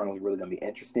said the Cardinals are really going to be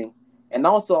interesting. And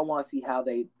also, I want to see how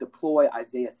they deploy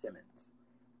Isaiah Simmons.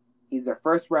 He's their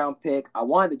first-round pick. I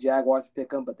wanted the Jaguars to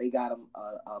pick him, but they got him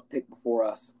a pick before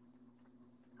us.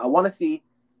 I want to see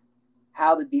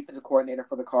how the defensive coordinator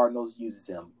for the Cardinals uses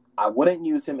him. I wouldn't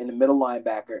use him in the middle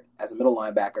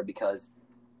linebacker because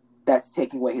that's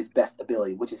taking away his best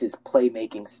ability, which is his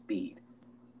playmaking speed.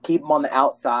 Keep him on the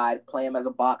outside, play him as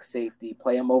a box safety,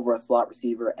 play him over a slot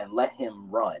receiver, and let him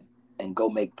run and go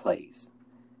make plays.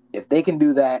 If they can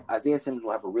do that, Isaiah Simmons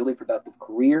will have a really productive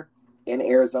career in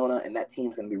Arizona, and that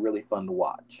team's going to be really fun to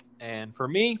watch. And for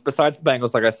me, besides the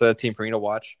Bengals, like I said, a team for me to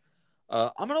watch,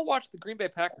 I'm going to watch the Green Bay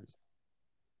Packers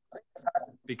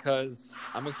because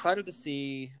I'm excited to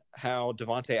see how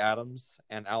Davante Adams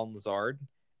and Allen Lazard,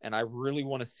 and I really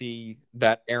want to see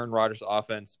that Aaron Rodgers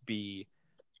offense be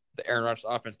the Aaron Rodgers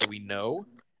offense that we know,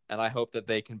 and I hope that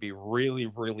they can be really,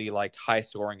 really like high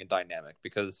scoring and dynamic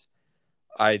because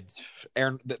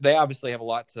they obviously have a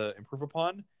lot to improve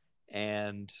upon,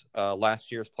 and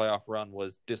last year's playoff run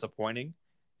was disappointing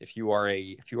if you are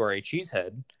a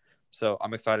cheesehead. So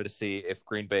I'm excited to see if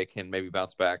Green Bay can maybe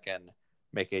bounce back and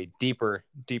make a deeper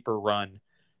run,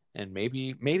 and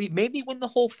maybe win the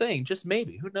whole thing. Just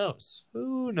maybe. Who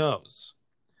knows?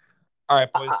 All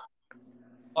right, boys.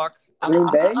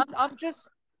 Green Bay? I'm just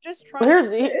trying.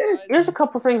 Here's a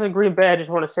couple things on Green Bay I just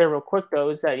want to say real quick, though,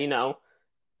 is that,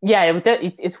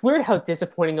 it's weird how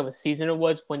disappointing of a season it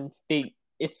was when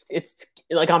it's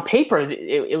like on paper,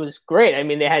 it was great. I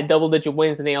mean, they had double-digit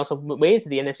wins, and they also made it to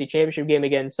the NFC Championship game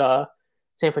against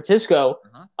San Francisco.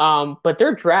 But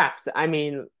their draft, I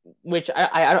mean, which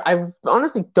I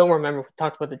honestly don't remember if we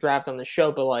talked about the draft on the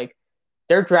show, but, like,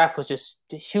 their draft was just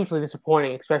hugely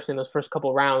disappointing, especially in those first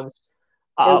couple rounds.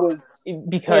 It was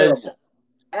because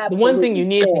the one thing you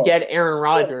needed to get Aaron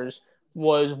Rodgers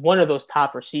was one of those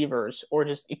top receivers, or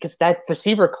just because that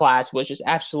receiver class was just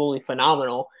absolutely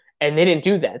phenomenal, and they didn't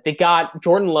do that. They got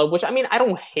Jordan Love, which, I mean, I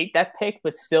don't hate that pick,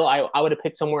 but still, I would have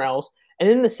picked somewhere else. And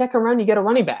then in the second round, you get a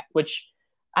running back, which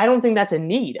I don't think that's a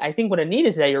need. I think what a need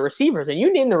is that your receivers, and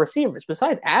you name the receivers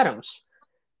besides Adams.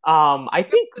 I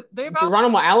think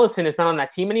Geronimo Allison is not on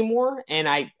that team anymore, and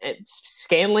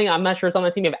Scanling, I'm not sure it's on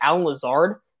that team. You have Allen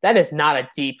Lazard. That is not a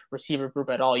deep receiver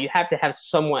group at all. You have to have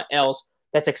someone else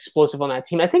that's explosive on that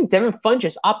team. I think Devin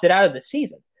Funchess opted out of the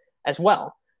season as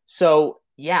well. So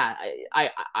yeah,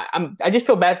 I just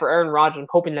feel bad for Aaron Rodgers. I'm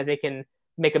hoping that they can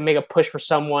make a push for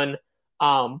someone.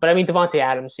 But I mean, Davante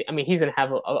Adams, I mean, he's going to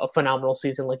have a phenomenal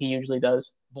season like he usually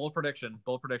does. Bold prediction.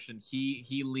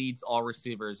 He leads all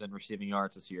receivers in receiving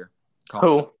yards this year.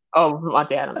 Who? Oh,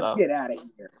 Davante Adams. Oh. Get out of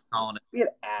here. Calling it.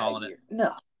 Get out of here.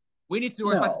 No. We need to do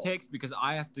our best takes because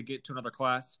I have to get to another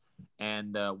class,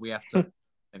 and we have to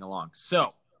sing along.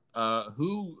 So,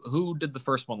 who did the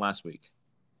first one last week?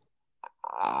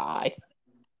 I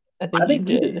think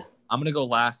you did. I'm going to go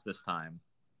last this time,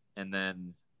 and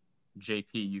then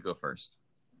JP, you go first.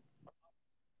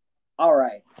 All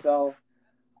right. So,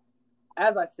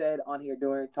 as I said on here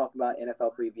talking about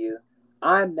NFL preview,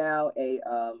 I'm now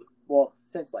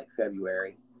since like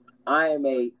February, I am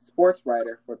a sports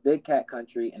writer for Big Cat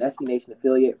Country, an SB Nation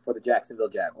affiliate for the Jacksonville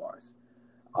Jaguars.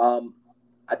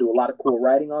 I do a lot of cool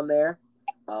writing on there.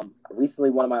 Recently,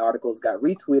 one of my articles got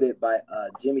retweeted by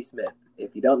Jimmy Smith.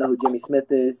 If you don't know who Jimmy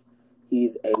Smith is,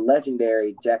 he's a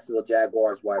legendary Jacksonville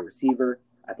Jaguars wide receiver.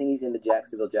 I think he's in the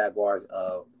Jacksonville Jaguars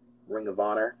Ring of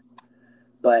Honor.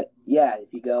 But yeah,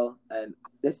 if you go, and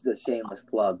this is a shameless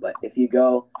plug, but if you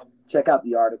go check out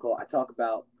the article, I talk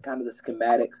about kind of the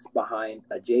schematics behind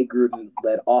a Jay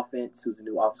Gruden-led offense, who's a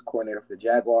new offensive coordinator for the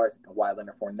Jaguars, and why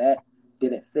Leonard Fournette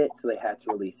didn't fit, so they had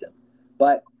to release him.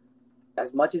 But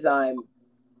as much as I'm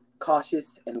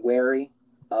cautious and wary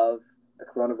of the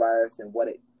coronavirus and what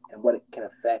it can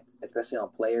affect, especially on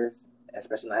players,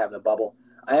 especially not having a bubble,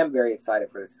 I am very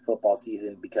excited for this football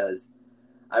season because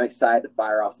I'm excited to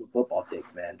fire off some football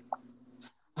takes, man.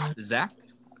 Zach?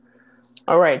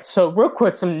 All right, so real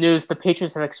quick, some news. The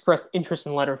Patriots have expressed interest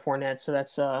in Leonard Fournette, so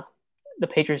that's the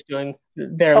Patriots doing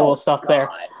their little stuff there.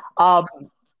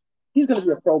 He's going to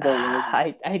be a Pro Bowl.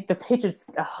 The Patriots.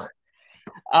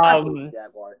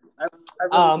 Jaguars.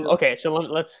 Okay, so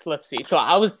let's see. So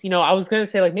I was gonna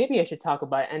say like maybe I should talk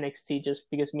about NXT just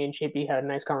because me and Chippy had a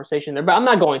nice conversation there, but I'm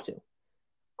not going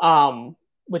to.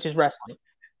 Which is wrestling.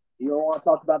 You don't want to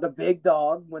talk about the big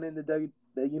dog winning the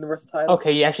Universal title?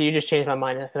 Okay, actually, you just changed my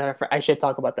mind. I should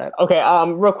talk about that. Okay,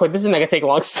 real quick. This isn't gonna take a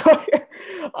long story.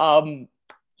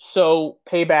 So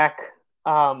Payback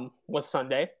was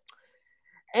Sunday.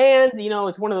 And,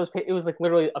 it's one of those, it was like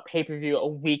literally a pay-per-view a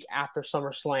week after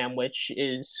SummerSlam, which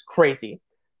is crazy.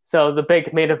 So the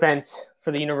big main event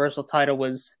for the Universal title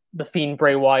was The Fiend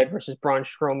Bray Wyatt versus Braun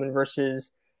Strowman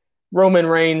versus Roman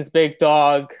Reigns, Big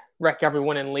Dog, wreck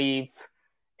everyone and leave.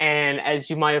 And as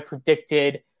you might have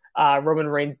predicted, Roman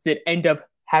Reigns did end up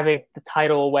having the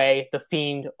title away. The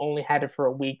Fiend only had it for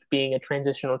a week, being a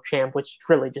transitional champ, which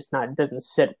really just doesn't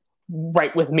sit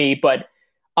right with me, but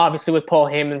obviously, with Paul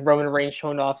Heyman and Roman Reigns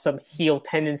showing off some heel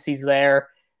tendencies there,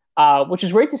 which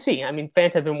is great to see. I mean,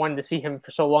 fans have been wanting to see him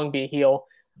for so long be a heel.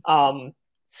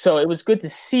 So it was good to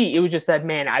see. It was just that,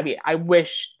 man, I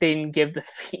wish they didn't give the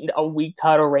Fiend a weak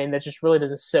title reign. That just really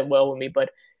doesn't sit well with me.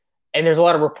 And there's a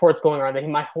lot of reports going on that he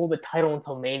might hold the title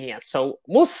until Mania. So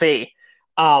we'll see.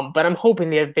 But I'm hoping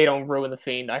that they don't ruin the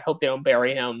Fiend. I hope they don't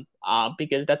bury him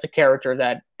because that's a character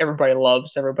that everybody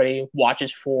loves, everybody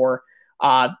watches for.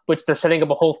 Which they're setting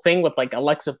up a whole thing with like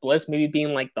Alexa Bliss maybe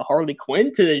being like the Harley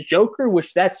Quinn to the Joker,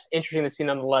 which that's interesting to see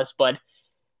nonetheless. But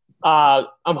I'm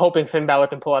hoping Finn Balor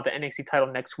can pull out the NXT title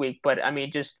next week. But I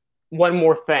mean, just one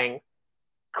more thing,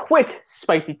 quick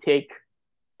spicy take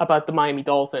about the Miami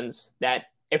Dolphins.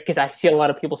 Because I see a lot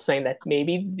of people saying that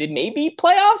maybe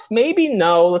playoffs, maybe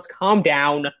no. Let's calm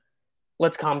down.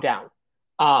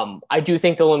 I do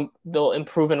think they'll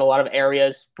improve in a lot of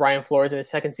areas. Brian Flores in his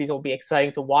second season will be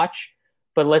exciting to watch.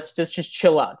 But let's just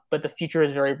chill out. But the future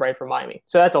is very bright for Miami.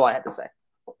 So that's all I had to say.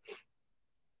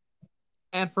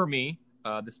 And for me,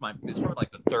 this is probably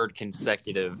like the third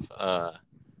consecutive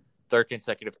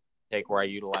take where I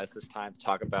utilize this time to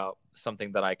talk about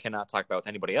something that I cannot talk about with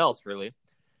anybody else, really.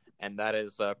 And that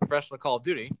is professional Call of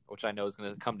Duty, which I know is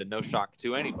going to come to no shock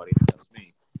to anybody that knows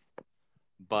me.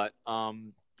 But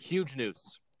huge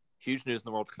news in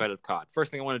the world of competitive COD.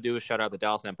 First thing I want to do is shout out the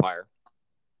Dallas Empire,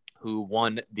 who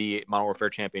won the Modern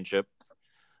Warfare Championship.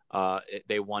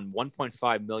 They won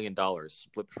 $1.5 million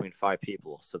split between 5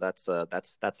 people. So that's a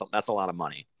lot of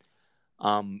money.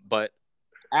 But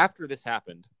after this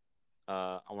happened,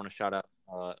 I want to shout out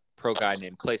a pro guy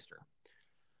named Clayster.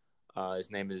 His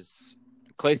name is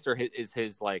Clayster. Is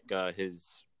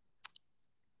his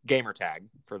gamer tag.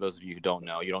 For those of you who don't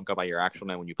know, you don't go by your actual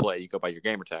name when you play. You go by your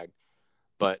gamer tag.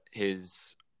 But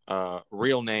his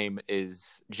real name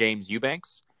is James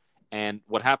Eubanks. And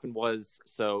what happened was,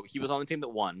 so he was on the team that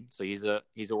won. So he's a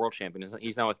world champion.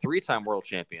 He's now a 3-time world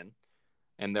champion.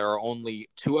 And there are only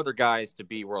 2 other guys to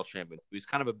be world champions. He's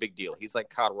kind of a big deal. He's like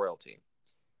COD royalty.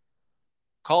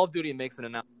 Call of Duty makes an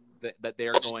announcement that they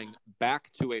are going back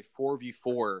to a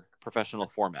 4v4 professional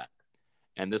format.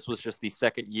 And this was just the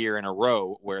second year in a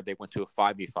row where they went to a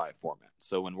 5v5 format.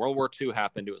 So when World War II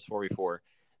happened, it was 4v4.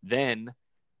 Then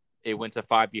it went to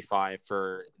 5v5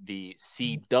 for the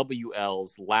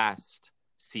CWL's last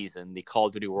season, the Call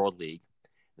of Duty World League.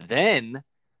 Then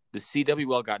the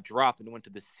CWL got dropped and it went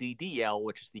to the CDL,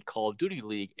 which is the Call of Duty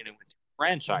League, and it went to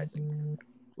franchising,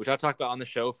 which I talked about on the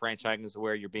show. Franchising is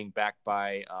where you're being backed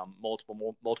by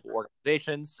multiple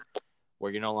organizations,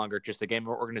 where you're no longer just a game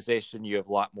organization. You have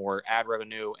a lot more ad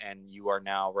revenue, and you are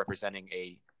now representing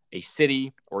a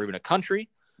city or even a country.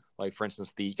 Like, for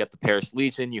instance, you get the Paris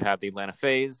Legion, you have the Atlanta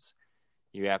FaZe,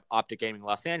 you have Optic Gaming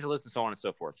Los Angeles, and so on and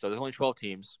so forth. So there's only 12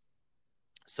 teams.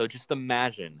 So just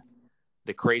imagine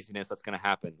the craziness that's going to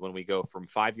happen when we go from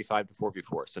 5v5 to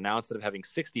 4v4. So now instead of having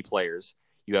 60 players,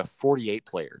 you have 48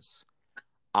 players.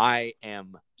 I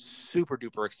am super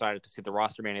duper excited to see the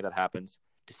roster mania that happens,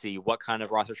 to see what kind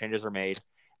of roster changes are made,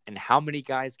 and how many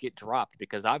guys get dropped.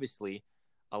 Because obviously,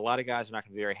 a lot of guys are not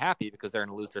going to be very happy because they're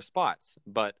going to lose their spots.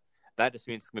 But that just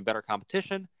means it's going to be better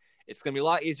competition. It's going to be a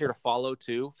lot easier to follow,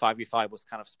 too. 5v5 was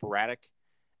kind of sporadic,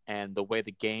 and the way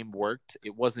the game worked,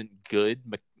 it wasn't good.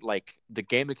 Like, the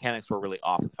game mechanics were really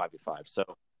off in 5v5. So,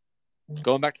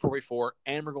 going back to 4v4,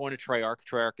 and we're going to Treyarch.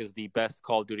 Treyarch is the best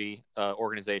Call of Duty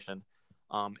organization.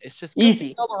 It's just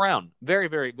easy all around. Very,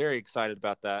 very, very excited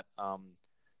about that.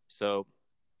 So,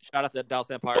 shout out to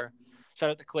Dallas Empire. Shout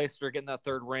out to Clayster getting that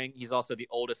third ring. He's also the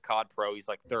oldest COD pro. He's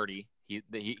like 30.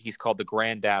 He's called the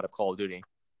granddad of Call of Duty.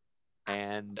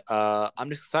 And I'm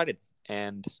just excited.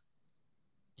 And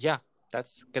yeah,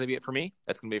 that's going to be it for me.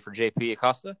 That's going to be it for JP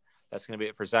Acosta. That's going to be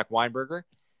it for Zach Weinberger.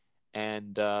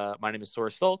 And my name is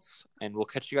Soren Stoltz. And we'll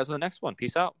catch you guys on the next one.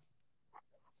 Peace out.